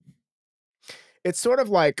away. It's sort of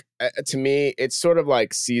like, to me, it's sort of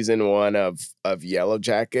like season 1 of Yellow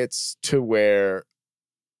Jackets, to where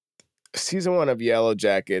season 1 of Yellow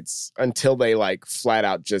Jackets, until they like flat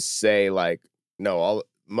out just say like, no,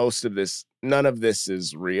 none of this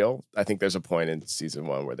is real. I think there's a point in season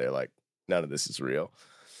 1 where they're like, none of this is real.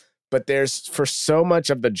 But for so much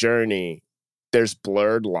of the journey, there's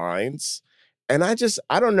blurred lines. And I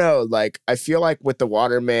don't know, like, I feel like with the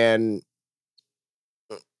Waterman,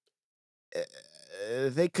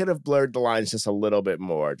 they could have blurred the lines just a little bit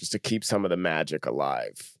more, just to keep some of the magic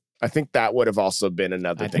alive. I think that would have also been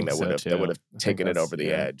another thing that would have taken it over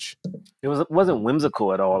the edge. It wasn't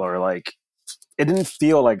whimsical at all, or like it didn't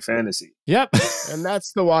feel like fantasy. Yep. And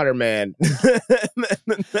that's the Waterman.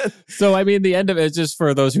 So, I mean, the end of it, just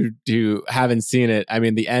for those who haven't seen it, I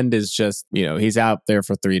mean, the end is just, he's out there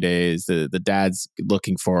for 3 days. The dad's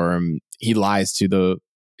looking for him. He lies to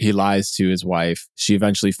his wife. She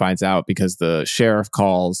eventually finds out because the sheriff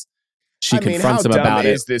calls. She confronts him about it. How dumb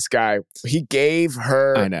is this guy? He gave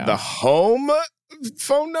her the home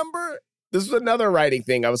phone number. This is another writing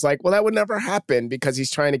thing. I was like, well, that would never happen because he's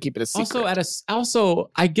trying to keep it a secret. Also,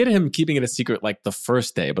 I get him keeping it a secret like the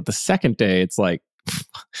first day, but the second day, it's like,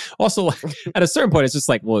 also like, at a certain point, it's just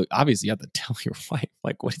like, well, obviously you have to tell your wife,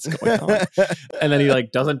 like, what is going on. And then he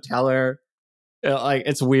like doesn't tell her. Like,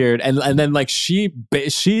 it's weird. And then like she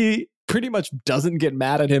pretty much doesn't get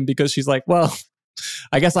mad at him because she's like, well,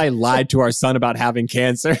 I guess I lied to our son about having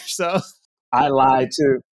cancer. So I lied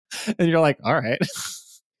too. And you're like, all right.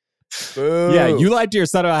 Boo. Yeah, you lied to your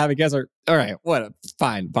son about having cancer. All right, what?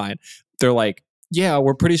 Fine. They're like, yeah,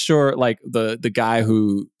 we're pretty sure. Like the guy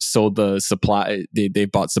who sold the supply, they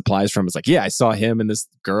bought supplies from. Is like, yeah, I saw him and this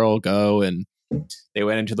girl go, and they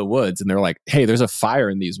went into the woods, and they're like, hey, there's a fire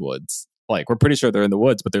in these woods. Like, we're pretty sure they're in the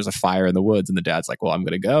woods, but there's a fire in the woods, and the dad's like, well, I'm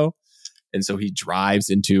gonna go, and so he drives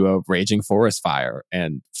into a raging forest fire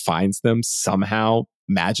and finds them somehow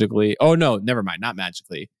magically. Oh no, never mind, not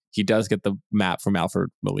magically. He does get the map from Alfred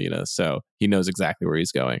Molina, so he knows exactly where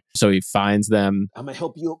he's going. So he finds them. I'm gonna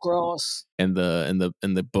help you across. And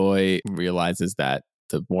the boy realizes that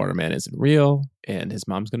the Waterman isn't real, and his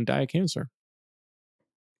mom's gonna die of cancer.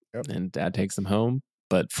 Yep. And dad takes them home,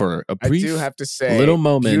 but for a brief, I do have to say, little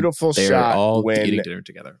moment, beautiful they're shot all when eating dinner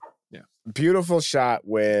together. Yeah, beautiful shot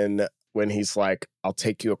when he's like, "I'll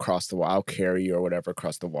take you across the water, I'll carry you or whatever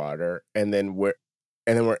across the water," and then we're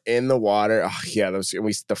in the water. Oh, yeah,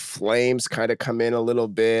 the flames kind of come in a little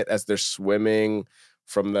bit as they're swimming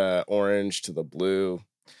from the orange to the blue.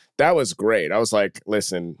 That was great. I was like,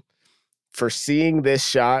 listen, for seeing this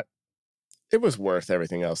shot, it was worth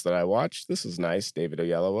everything else that I watched. This was nice, David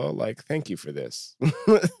Oyelowo. Like, thank you for this.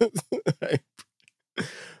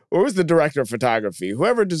 Or was the director of photography?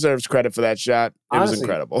 Whoever deserves credit for that shot, Honestly, was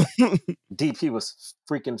incredible. DP was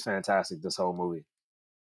freaking fantastic this whole movie.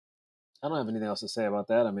 I don't have anything else to say about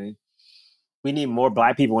that. I mean, we need more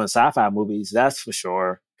black people in sci-fi movies, that's for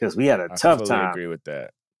sure, because we had a tough time. I agree with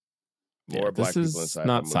that. More black people in sci-fi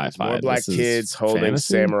not movies. sci-fi. More black kids holding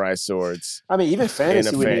fantasy? samurai swords. I mean, even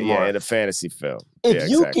fantasy we need more. In a fantasy film. If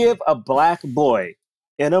you give a black boy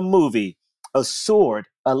in a movie a sword,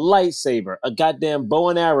 a lightsaber, a goddamn bow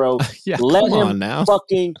and arrow, let him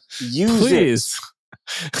fucking use Please.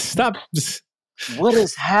 it. Stop. What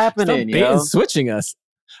is happening, Stop bait and switching us.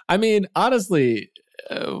 I mean, honestly,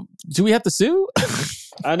 do we have to sue?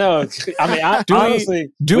 I know. I mean,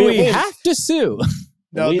 honestly, do we have to sue?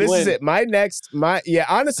 No, this is it.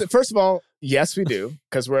 Honestly, first of all, yes, we do,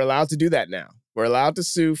 because we're allowed to do that now. We're allowed to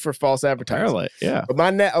sue for false advertising. Apparently, yeah. But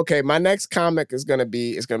my next comic is gonna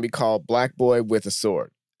be called Black Boy with a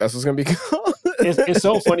Sword. That's what's gonna be called. It's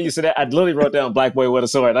so funny you said that. I literally wrote down Black Boy with a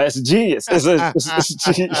Sword. That's genius. It's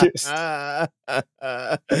genius.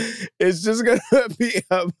 It's just gonna be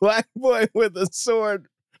a black boy with a sword.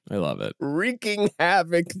 I love it. Wreaking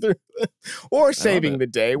havoc or saving the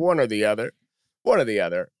day. One or the other.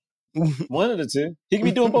 One of the two. He can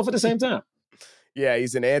be doing both at the same time. Yeah,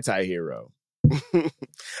 he's an anti-hero.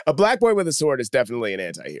 A black boy with a sword is definitely an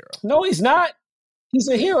anti-hero. No, he's not. He's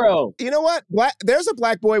a hero. You know what? There's a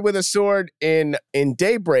black boy with a sword in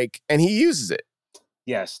Daybreak, and he uses it.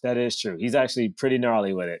 Yes, that is true. He's actually pretty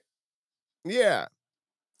gnarly with it. Yeah.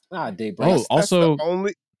 Daybreak. Oh, That's also, the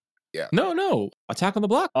only no, Attack on the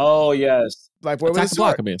Block. Oh, yes. black boy with a Attack the Block,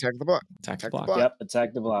 sword. I mean. Attack the block. Attack the Attack the Block. Block. Yep,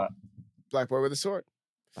 attack the block. Black boy with a sword.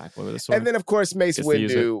 Black boy with a sword. And then, of course, Mace Gets to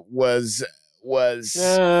use Windu was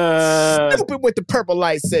Uh, stupid with the purple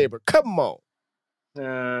lightsaber. Come on.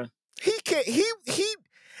 uh, He can't. He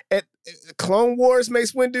at Clone Wars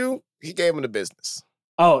Mace Windu. He gave him the business.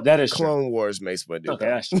 oh, that is true. Clone Wars Mace Windu. Okay,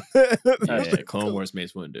 that's true. yeah, Clone Wars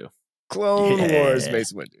Mace Windu. Clone Yeah. Wars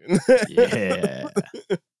Mace Windu. Yeah.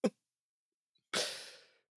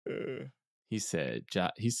 Uh, He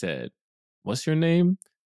said, what's your name?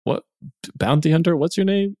 What? Bounty Hunter? What's your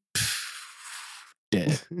name?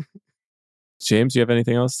 Dead. James, you have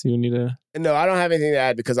anything else you need to? no, I don't have anything to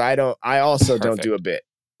add because I also don't Perfect. do a bit.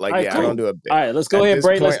 Like, All right, yeah, cool. I don't do a bit. All right, let's go At ahead, this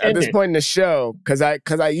Bray. point- Let's at end this it. point in the show, because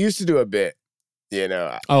I used to do a bit. You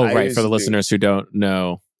know. Oh, I right. used For the to do- listeners who don't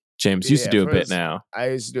know, James used to Yeah, do a for bit us- now. I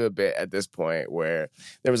used to do a bit at this point where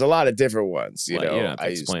there was a lot of different ones. You Well, know, you don't have to I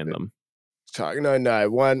used explain to them. talk. No.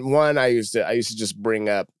 One I used to just bring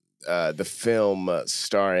up the film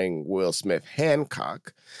starring Will Smith,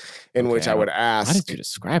 Hancock, in Okay, which I would Why ask did you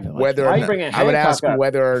describe it like whether that? Why or you not, bringing I would Hancock ask up?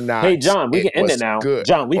 whether or not. Hey, John, we can end was it now. Good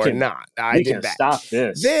John, we or can- not. I we did can that. stop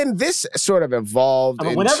this. Then this sort of evolved I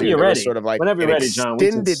mean, into whenever you're there was ready. sort of like Whenever you're an ready, John, we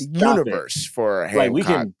can extended stop it. universe for Hancock. Like, we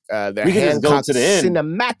can- the we can just go Hancock to the end.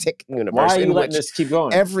 cinematic universe Why are you in letting which this keep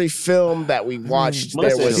going? every film that we watched,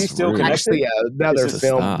 Melissa, there is he was still connected? actually another Is it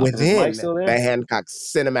film stop? Is his within mic still there? the Hancock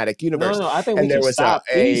cinematic universe. No, I think we And there can was stop.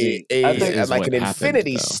 Easy. I This think, is like what an happened,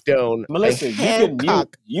 infinity though. stone. Melissa, a you can mute.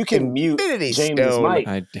 Hancock You can mute Infinity James's Stone mic.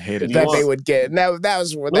 I hated You that want- they would get. And that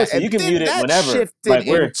was where that. Melissa, And you can then mute it that whenever. shifted Like,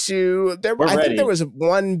 we're into there. we're I think ready there was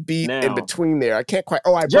one beat now. in between there. I can't quite.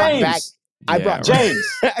 Oh, I brought James! back. I Yeah, brought right. James.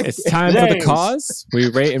 It's time for the James. cause. We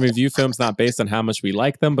rate and review films not based on how much we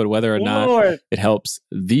like them, but whether or not Lord. it helps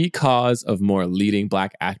the cause of more leading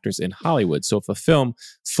Black actors in Hollywood. So if a film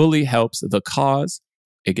fully helps the cause,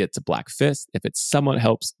 it gets a Black Fist. If it somewhat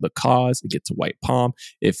helps the cause, it gets a White Palm.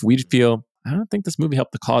 If we feel, I don't think this movie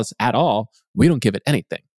helped the cause at all, we don't give it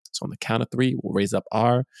anything. So on the count of 3, we'll raise up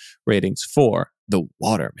our ratings for The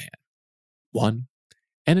Waterman. 1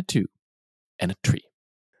 and a 2 and a 3.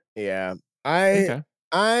 Yeah, Okay.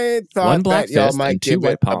 I thought One black that y'all fist might and 2 give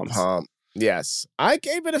white it a palms. palm. Yes, I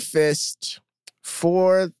gave it a fist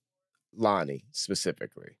for Lonnie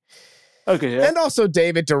specifically. Okay, yeah. And also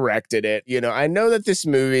David directed it. You know, I know that this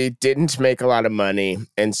movie didn't make a lot of money.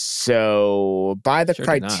 And so by the Sure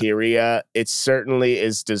did not. criteria, it certainly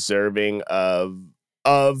is deserving of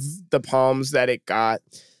the palms that it got.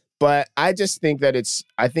 But I just think that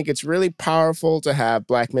I think it's really powerful to have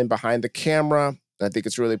Black men behind the camera. I think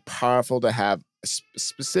it's really powerful to have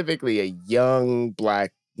specifically a young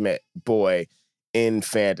Black boy in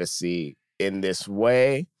fantasy in this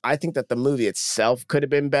way. I think that the movie itself could have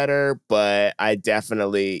been better, but I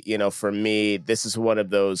definitely, for me, this is one of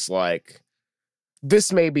those like,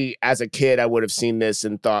 this maybe as a kid, I would have seen this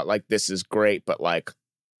and thought like, this is great, but like,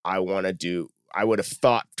 I would have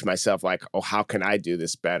thought to myself like, oh, how can I do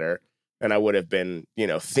this better? And I would have been,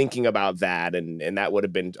 thinking about that, and that would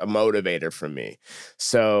have been a motivator for me.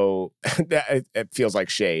 So it feels like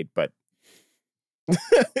shade, but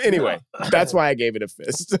anyway, that's why I gave it a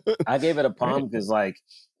fist. I gave it a palm because, like,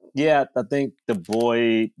 yeah, I think the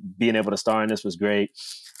boy being able to star in this was great.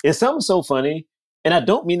 It's something so funny, and I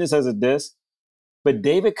don't mean this as a diss, but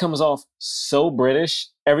David comes off so British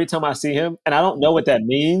every time I see him, and I don't know what that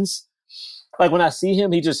means. Like, when I see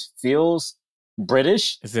him, he just feels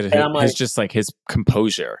British. Is it And I'm like- just like his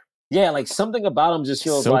composure? Yeah, like something about him just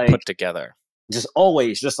feels So like put together. just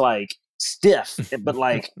always just like stiff, but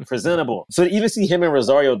like presentable. So to even see him and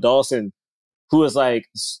Rosario Dawson, who is like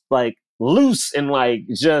loose and like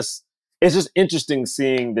just, it's just interesting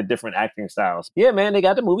seeing the different acting styles. Yeah, man, they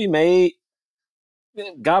got the movie made.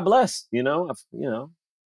 God bless, yeah,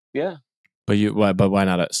 But why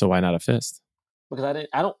not? So why not a fist? because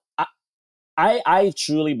I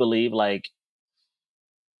truly believe like.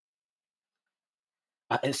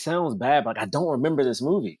 It sounds bad, but like, I don't remember this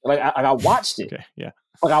movie. Like I watched it. Okay, yeah.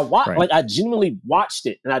 Like Right. like I genuinely watched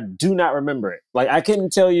it, and I do not remember it. Like I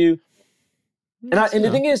couldn't tell you. And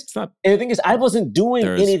the thing is, it's not. I wasn't doing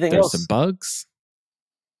anything There's else. some bugs.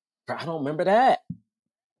 I don't remember that.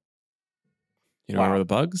 You don't Wow. remember the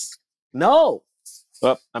bugs? No.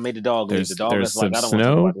 Well, I made the dog leave. There's The dog is some like, I don't want to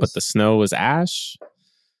snow, talk about but this. the snow was ash.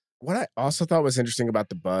 What I also thought was interesting about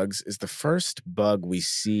the bugs is the first bug we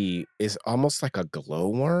see is almost like a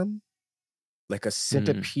glowworm, like a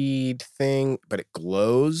centipede thing, but it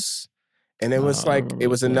glows. And it was like, it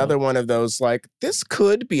was another one of those, like, this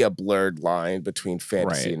could be a blurred line between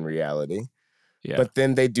fantasy and reality. Yeah. But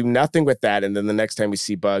then they do nothing with that. And then the next time we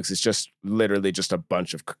see bugs, it's just literally just a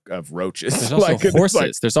bunch of roaches. There's also Like, it's horses.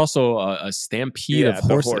 like- There's also a stampede of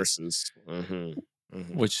the horses.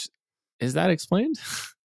 Which, is that explained?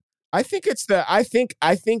 I think it's I think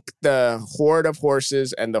the horde of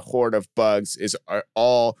horses and the horde of bugs are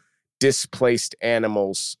all displaced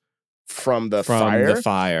animals from the fire. The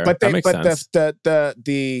fire. But that makes sense.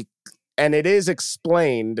 the and it is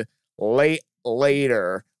explained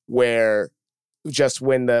later where just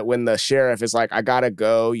when the sheriff is like, I gotta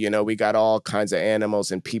go, we got all kinds of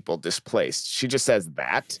animals and people displaced. She just says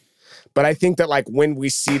that. But I think that like when we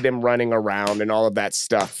see them running around and all of that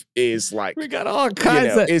stuff is like, we got all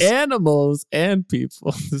kinds of animals and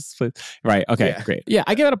people. Right. Okay. Yeah. Great. Yeah,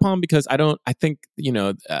 I give it a palm because I don't think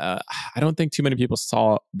too many people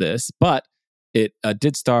saw this, but it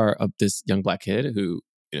did star of this young black kid who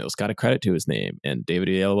it's got a credit to his name, and David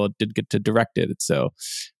Oyelowo did get to direct it, so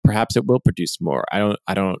perhaps it will produce more. I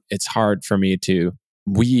don't. It's hard for me to.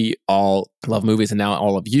 We all love movies, and now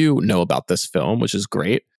all of you know about this film, which is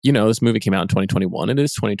great. This movie came out in 2021. It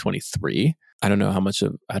is 2023. I don't know how much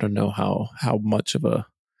of a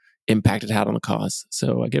impact it had on the cause.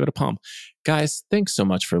 So I give it a palm. Guys, thanks so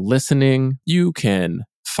much for listening. You can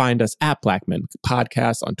find us at Blackman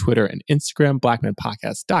Podcast on Twitter and Instagram.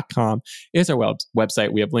 BlackmanPodcast.com is our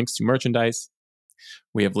website. We have links to merchandise.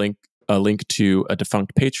 We have a link to a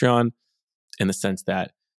defunct Patreon, in the sense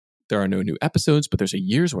that there are no new episodes, but there's a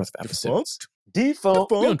year's worth of episodes. Defunct.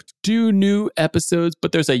 We don't do new episodes,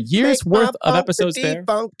 but there's a year's worth of episodes there.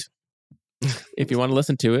 If you want to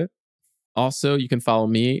listen to it. Also, you can follow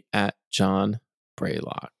me at John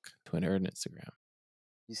Braylock, Twitter and Instagram.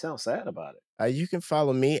 You sound sad about it. You can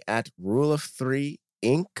follow me at Rule of Three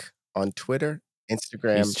Inc. on Twitter,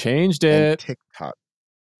 Instagram, He's changed and it. TikTok.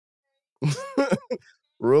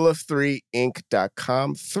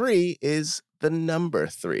 Rule3inc.com. 3 is the number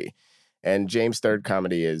 3. And James Third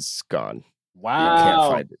Comedy is gone. Wow. You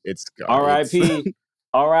can't find it. It's gone. R.I.P.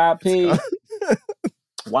 R.I.P.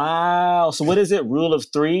 Wow. So what is it? Rule of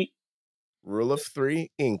 3? Rule of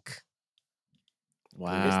 3 Inc.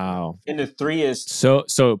 Wow. And the 3 is... So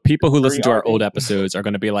people who listen to our 3RP. old episodes are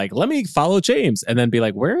going to be like, let me follow James, and then be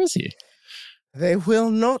like, where is he? They will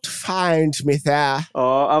not find me there.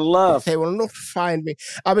 Oh, I love. They will not find me.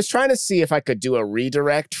 I was trying to see if I could do a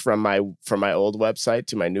redirect from my old website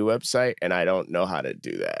to my new website, and I don't know how to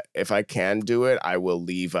do that. If I can do it, I will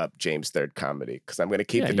leave up James Third Comedy, because I'm going to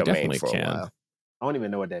keep the you domain definitely for a can. while. I don't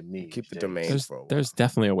even know what that means. Keep the Jay. domain for a while. There's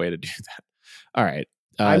definitely a way to do that. All right.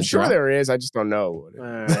 I'm sure Gerard? there is. I just don't know. All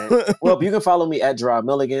right. Well, you can follow me at Gerard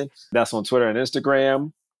Milligan. That's on Twitter and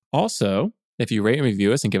Instagram. Also, if you rate and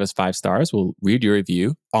review us and give us 5 stars, we'll read your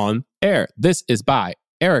review on air. This is by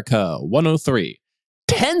Erica103.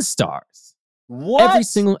 10 stars. What? Every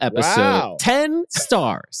single episode. Wow. 10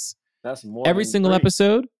 stars. That's more. Every than single 3.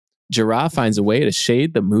 episode, Gerard finds a way to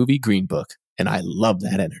shade the movie Green Book. And I love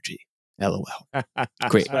that energy. LOL.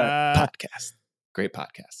 Great podcast. Great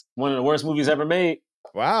podcast. One of the worst movies ever made.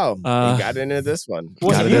 Wow. You got into this one.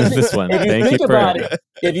 Well, Got if it you into this one. If you Thank think you about for it,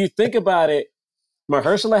 if you think about it,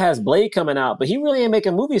 Mahershala has Blade coming out, but he really ain't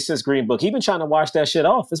making movies since Green Book. He's been trying to wash that shit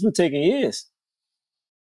off. It's been taking years.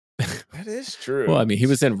 That is true. Well, I mean, he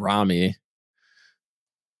was in Rami.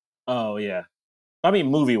 Oh yeah, I mean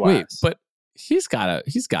movie wise. Wait, but he's got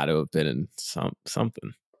to have been in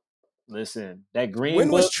something. Listen, that Green when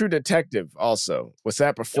Book. was True Detective also? Was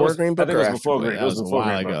that before Green Book? I think it or was before after? Green. It was a before while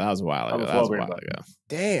Green ago. Book. That was a while ago. That was That was a before while Green ago.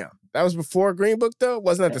 Damn. That was before Green Book, though?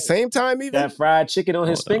 Wasn't at the same time even? That fried chicken on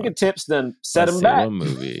his Hold on. fingertips then set Let's him see, back. what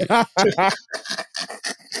movie?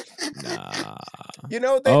 Nah. You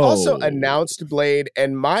know, they also Oh. announced Blade,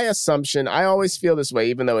 and my assumption, I always feel this way,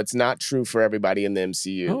 even though it's not true for everybody in the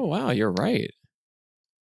MCU. Oh wow, you're right.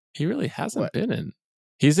 He really hasn't What? been in.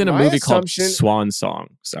 He's in a My movie called assumption- Swan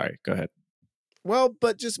Song. Sorry, go ahead. Well,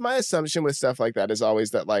 but just my assumption with stuff like that is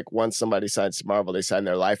always that, like, once somebody signs to Marvel, they sign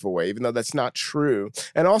their life away, even though that's not true.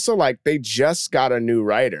 And also, like, they just got a new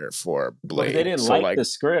writer for Blade. Because they didn't So, like the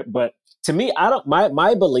script, but to me, I don't.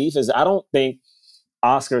 My belief is I don't think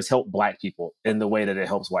Oscars help Black people in the way that it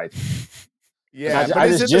helps white people. Yeah, I but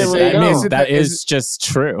is just it the generally same? don't. I Is mean, it that the- is just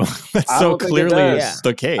true. That's I so don't think it clearly does.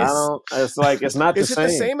 the case. I don't. It's like it's not the Is it same.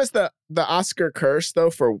 the same as the Oscar curse though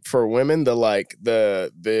for women?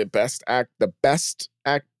 The best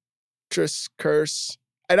actress curse.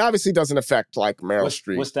 It obviously doesn't affect like Meryl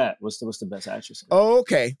Streep. What's that? What's the best actress? Oh,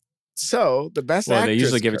 okay. So the best Well, actress they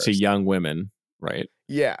usually give it to cursed. young women, right?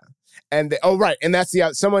 Yeah. And right, and that's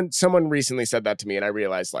someone recently said that to me, and I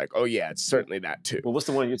realized like, oh yeah, it's certainly that too. Well, what's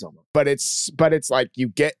the one you're talking about? But it's like you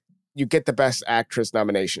get the best actress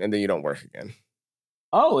nomination, and then you don't work again.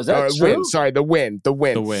 Oh, is that true? Win. Sorry, the win. The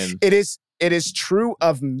win. It is true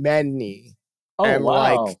of many. Oh, and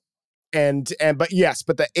wow. like, but yes,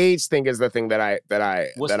 but the age thing is the thing that I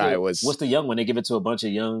was. What's the young one? They give it to a bunch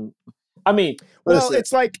of young. I mean, Well, listen,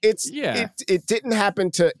 it's like Yeah. it didn't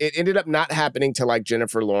happen to. It ended up not happening to like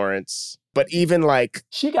Jennifer Lawrence, but even like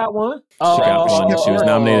she got one. She got one. She was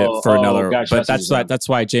nominated for another. Gotcha, but that's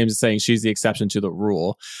why James is saying she's the exception to the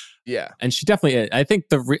rule. yeah. And she definitely. I think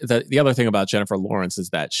the other thing about Jennifer Lawrence is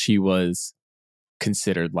that she was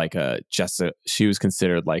considered like she was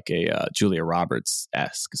considered like a Julia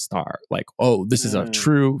Roberts-esque star. Like, oh, this is a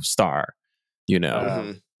true star, you know.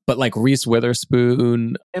 Mhm. But like Reese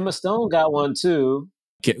Witherspoon, Emma Stone got one too.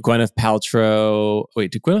 Gwyneth Paltrow.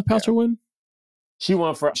 Wait, did Gwyneth Paltrow win? She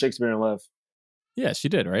won for Shakespeare in Love. Yeah, she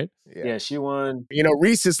did, right? Yeah, she won. You know,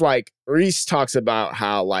 Reese talks about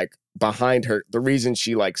how like behind her, the reason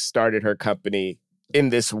she like started her company in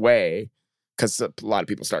this way, because a lot of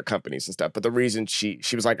people start companies and stuff, but the reason she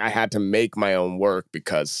was like, I had to make my own work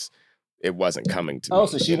because it wasn't coming to me. Oh,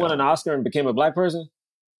 so she won an Oscar and became a black person?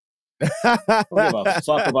 I don't give a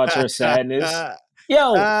fuck about your sadness.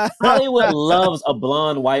 Yo, Hollywood loves a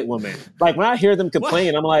blonde white woman. Like when I hear them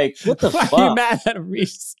complain, I'm like, what the Why fuck? are you mad at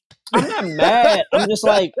Reese? I'm not mad. I'm just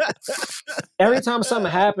like, every time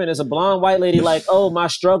something happens, it's a blonde white lady like, oh, my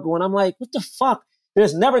struggle. And I'm like, what the fuck?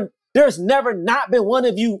 There's never not been one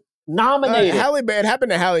of you nominated. Halle Berry, it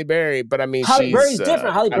happened to Halle Berry, but I mean, Halle Berry's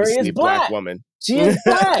different. Halle Berry obviously is black. woman. She is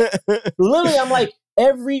black. Literally, I'm like,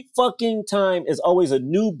 every fucking time is always a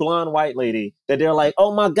new blonde white lady that they're like,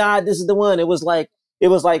 oh my God, this is the one. It was like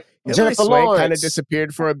Hilary Jennifer Swank Lawrence. kind of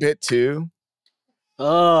disappeared for a bit too.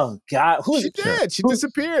 Oh God, She did. She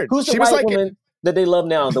disappeared. Who's the She was white like, woman that they love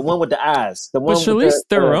now? The one with the eyes. The one. But Charlize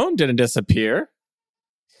Theron didn't disappear.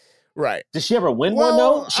 right. Did she ever win one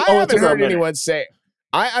though? I haven't heard anyone say.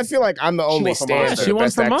 I feel like I'm the only won for stand Monster. for She the won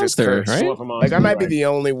best for actress Monster, curse. right? She won for Monster, Like I might be right. the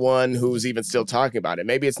only one who's even still talking about it.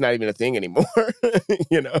 Maybe it's not even a thing anymore.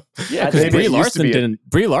 You know? Yeah, I because think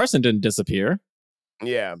Brie Larson didn't disappear.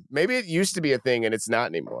 Yeah, maybe it used to be a thing and it's not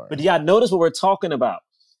anymore. But y'all notice what we're talking about.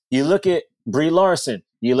 You look at Brie Larson.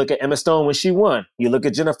 You look at Emma Stone when she won. You look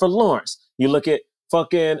at Jennifer Lawrence. You look at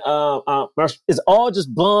fucking it's all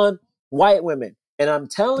just blonde white women. And I'm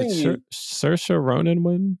telling Did you, Saoirse Ronan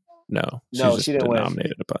win? No, just she didn't been win.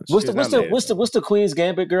 nominated a bunch. What's the Queen's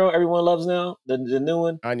Gambit girl everyone loves now? The new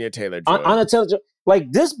one. Anya Taylor-Joy. Anya Taylor-Joy.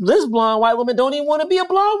 Like this blonde white woman don't even want to be a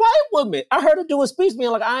blonde white woman. I heard her do a speech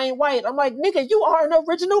being like, I ain't white. I'm like, nigga, you are an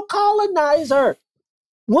original colonizer.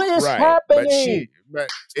 What is happening? But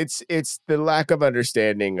it's the lack of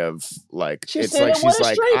understanding of like She it's said like it with she's a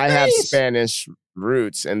like straight I have face. Spanish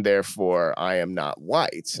roots and therefore I am not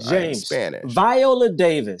white. I am James, Spanish. Viola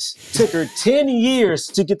Davis took her 10 years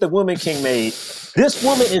to get the Woman King made. This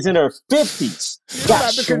woman is in her 50s. You don't Got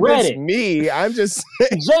have to convince shredded. me. I'm just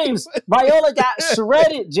saying. James, Viola got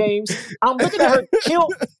shredded, James. I'm looking at her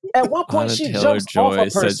kilt. At one point, Anna she jumps off a Taylor-Joy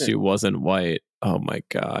said person. she wasn't white. Oh my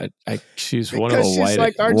God, she's one of Because the she's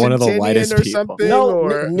whitest, like one of the Argentinian whitest or people. something. No,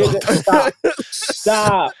 or... nigga,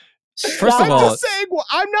 stop. First of I'm all, just saying. Well,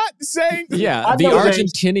 I'm not saying. yeah, I the know,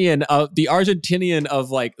 James. Argentinian of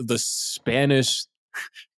like the Spanish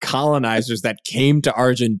colonizers that came to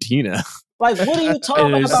Argentina. Like, what are you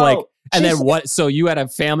talking And it's about? like, and She then said- what? So you had a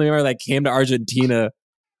family member that came to Argentina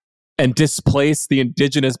and displaced the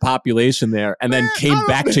indigenous population there, and then came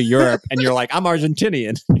back to Europe, and you're like, I'm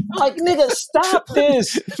Argentinian. Like, nigga, stop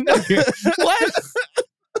this. What?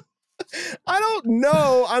 I don't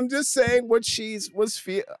know. I'm just saying what was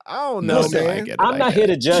feel. I don't know, Listen, man. I get it. I'm not here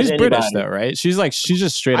to judge She's anybody. British though, right? She's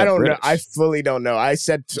just straight up I don't British. know. I fully don't know. I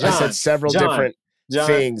said several John, different John,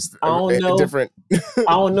 things. I don't know. Different. I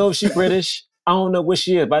don't know if she's British. I don't know what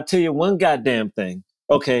she is, but I tell you one goddamn thing.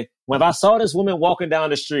 Okay, when I saw this woman walking down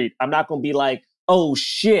the street, I'm not gonna be like, oh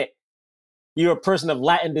shit, you're a person of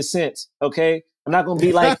Latin descent. Okay, I'm not gonna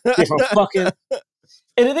be like, you're from fucking.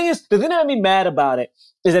 And the thing that made me mad about it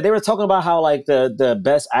is that they were talking about how like the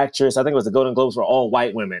best actress, I think it was the Golden Globes, were all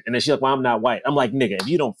white women, and then she's like, well, I'm not white. I'm like, nigga, if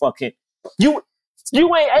you don't fucking you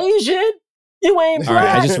ain't Asian, you ain't All black.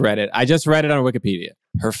 right, I just read it. I just read it on Wikipedia.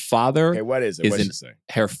 Her father Okay, what is it? What's she say?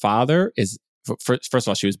 her father is first of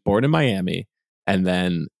all, she was born in Miami and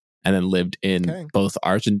then lived in both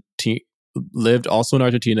lived also in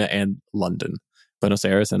Argentina and London, Buenos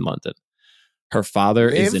Aires and London. Her father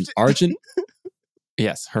is an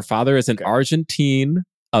Yes, her father is an Argentine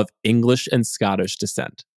of English and Scottish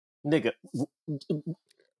descent. nigga.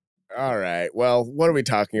 All right. Well, what are we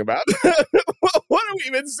talking about? What are we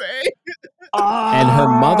even saying? And her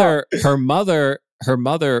mother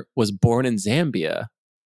was born in Zambia.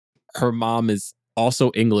 Her mom is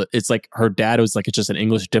also English. It's like her dad was like just an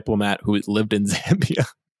English diplomat who lived in Zambia.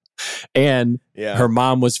 And her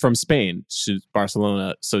mom was from Spain. She's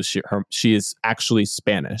Barcelona, so she is actually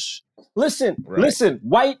Spanish. Listen,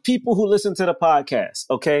 white people who listen to the podcast,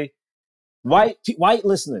 okay? White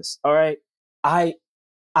listeners, all right? I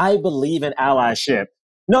believe in allyship.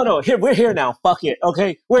 No, we're here now. Fuck it,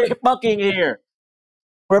 okay? We're fucking here.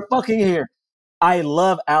 I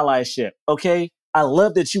love allyship, okay? I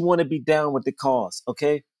love that you want to be down with the cause,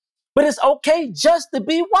 okay? But it's okay just to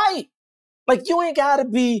be white. Like, you ain't gotta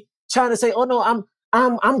be trying to say, oh no,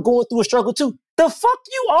 I'm going through a struggle too. The fuck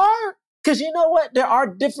you are? Because you know what? There are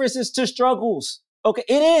differences to struggles. Okay,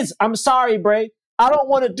 it is. I'm sorry, Bray. I don't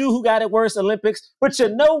want to do who got it worse Olympics, but you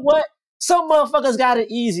know what? Some motherfuckers got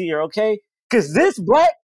it easier, okay? Because this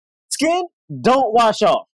black skin don't wash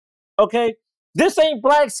off, okay? This ain't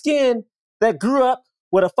black skin that grew up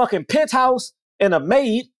with a fucking penthouse and a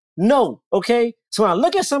maid. No, okay? So when I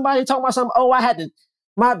look at somebody talking about something, oh,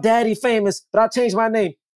 my daddy famous, but I changed my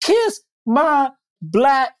name. Kiss my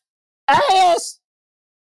black ass.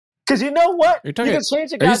 Because you know what? You can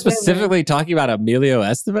change it. Are you specifically name. Talking about Emilio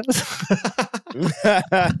Estevez?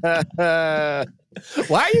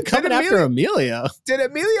 Why are you coming after Emilio? Did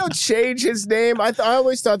Emilio change his name? I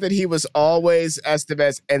always thought that he was always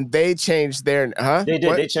Estevez, and they changed their huh? They did.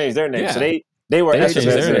 What? They changed their name. Yeah. So they were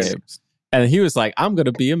Estevez. And he was like, I'm going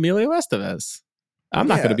to be Emilio Estevez. I'm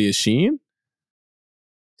not going to be a Sheen.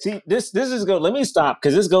 See, this is good. Let me stop,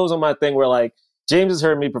 because this goes on my thing where, like, James has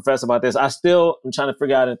heard me profess about this. I'm trying to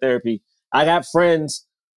figure out in therapy. I got friends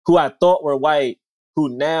who I thought were white who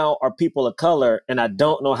now are people of color, and I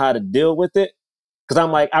don't know how to deal with it. Because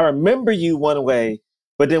I'm like, I remember you one way,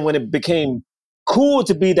 but then when it became cool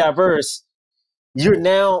to be diverse, you're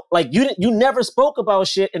now like, you never spoke about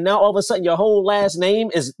shit, and now all of a sudden your whole last name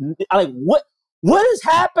is like, what is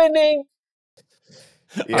happening?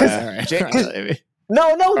 Yeah.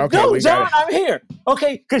 No, John, I'm here.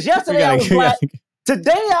 Okay, because yesterday I was black.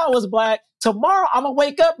 Today I was black. Tomorrow I'm going to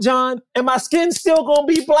wake up, John, and my skin's still going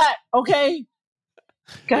to be black, okay?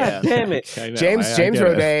 God damn it. James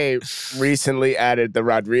Roday recently added the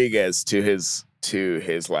Rodriguez to his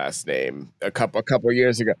last name a couple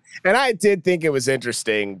years ago. And I did think it was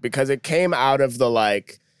interesting because it came out of the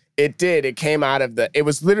it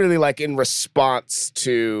was literally like in response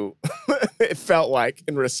to, it felt like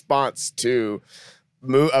in response to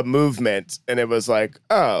a movement, and it was like,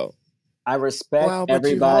 oh, I respect everybody.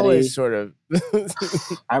 You've always sort of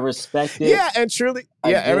I respect it. Yeah, and truly,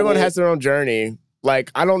 everyone has their own journey. Like,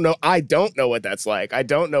 I don't know what that's like. I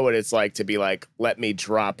don't know what it's like to be like, let me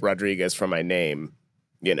drop Rodriguez from my name,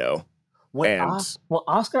 you know. When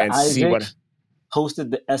Oscar Isaac hosted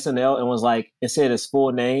the SNL and was like, it said his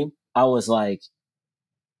full name, I was like,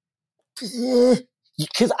 because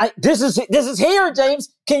this is here, James.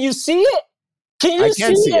 Can you see it? I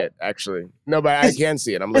can see it, actually. No, but I can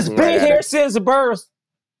see it. I'm looking right at it. It's been here since birth.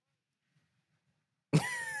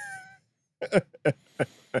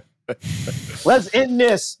 Let's end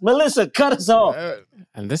this. Melissa, cut us off.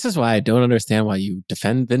 And this is why I don't understand why you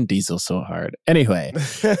defend Vin Diesel so hard. Anyway,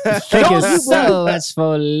 thank you so much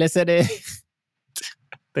for listening.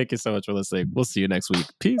 Thank you so much for listening. We'll see you next week.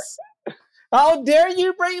 Peace. How dare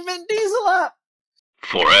you bring Vin Diesel up?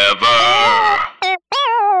 Forever.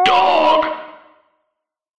 Dog.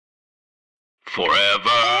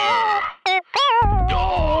 Forever.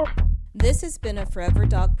 Dog. This has been a Forever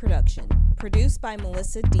Dog production, produced by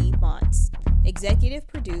Melissa D. Montz, executive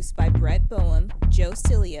produced by Brett Boehm, Joe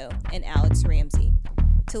Cilio, and Alex Ramsey.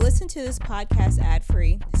 To listen to this podcast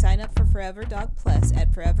ad-free, sign up for Forever Dog Plus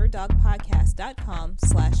at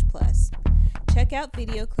foreverdogpodcast.com/plus. Check out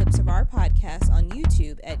video clips of our podcast on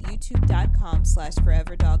YouTube at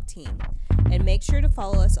youtube.com/foreverdogteam. And make sure to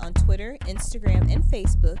follow us on Twitter, Instagram, and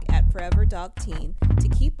Facebook at Forever Dog Team to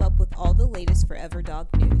keep up with all the latest Forever Dog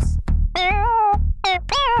news.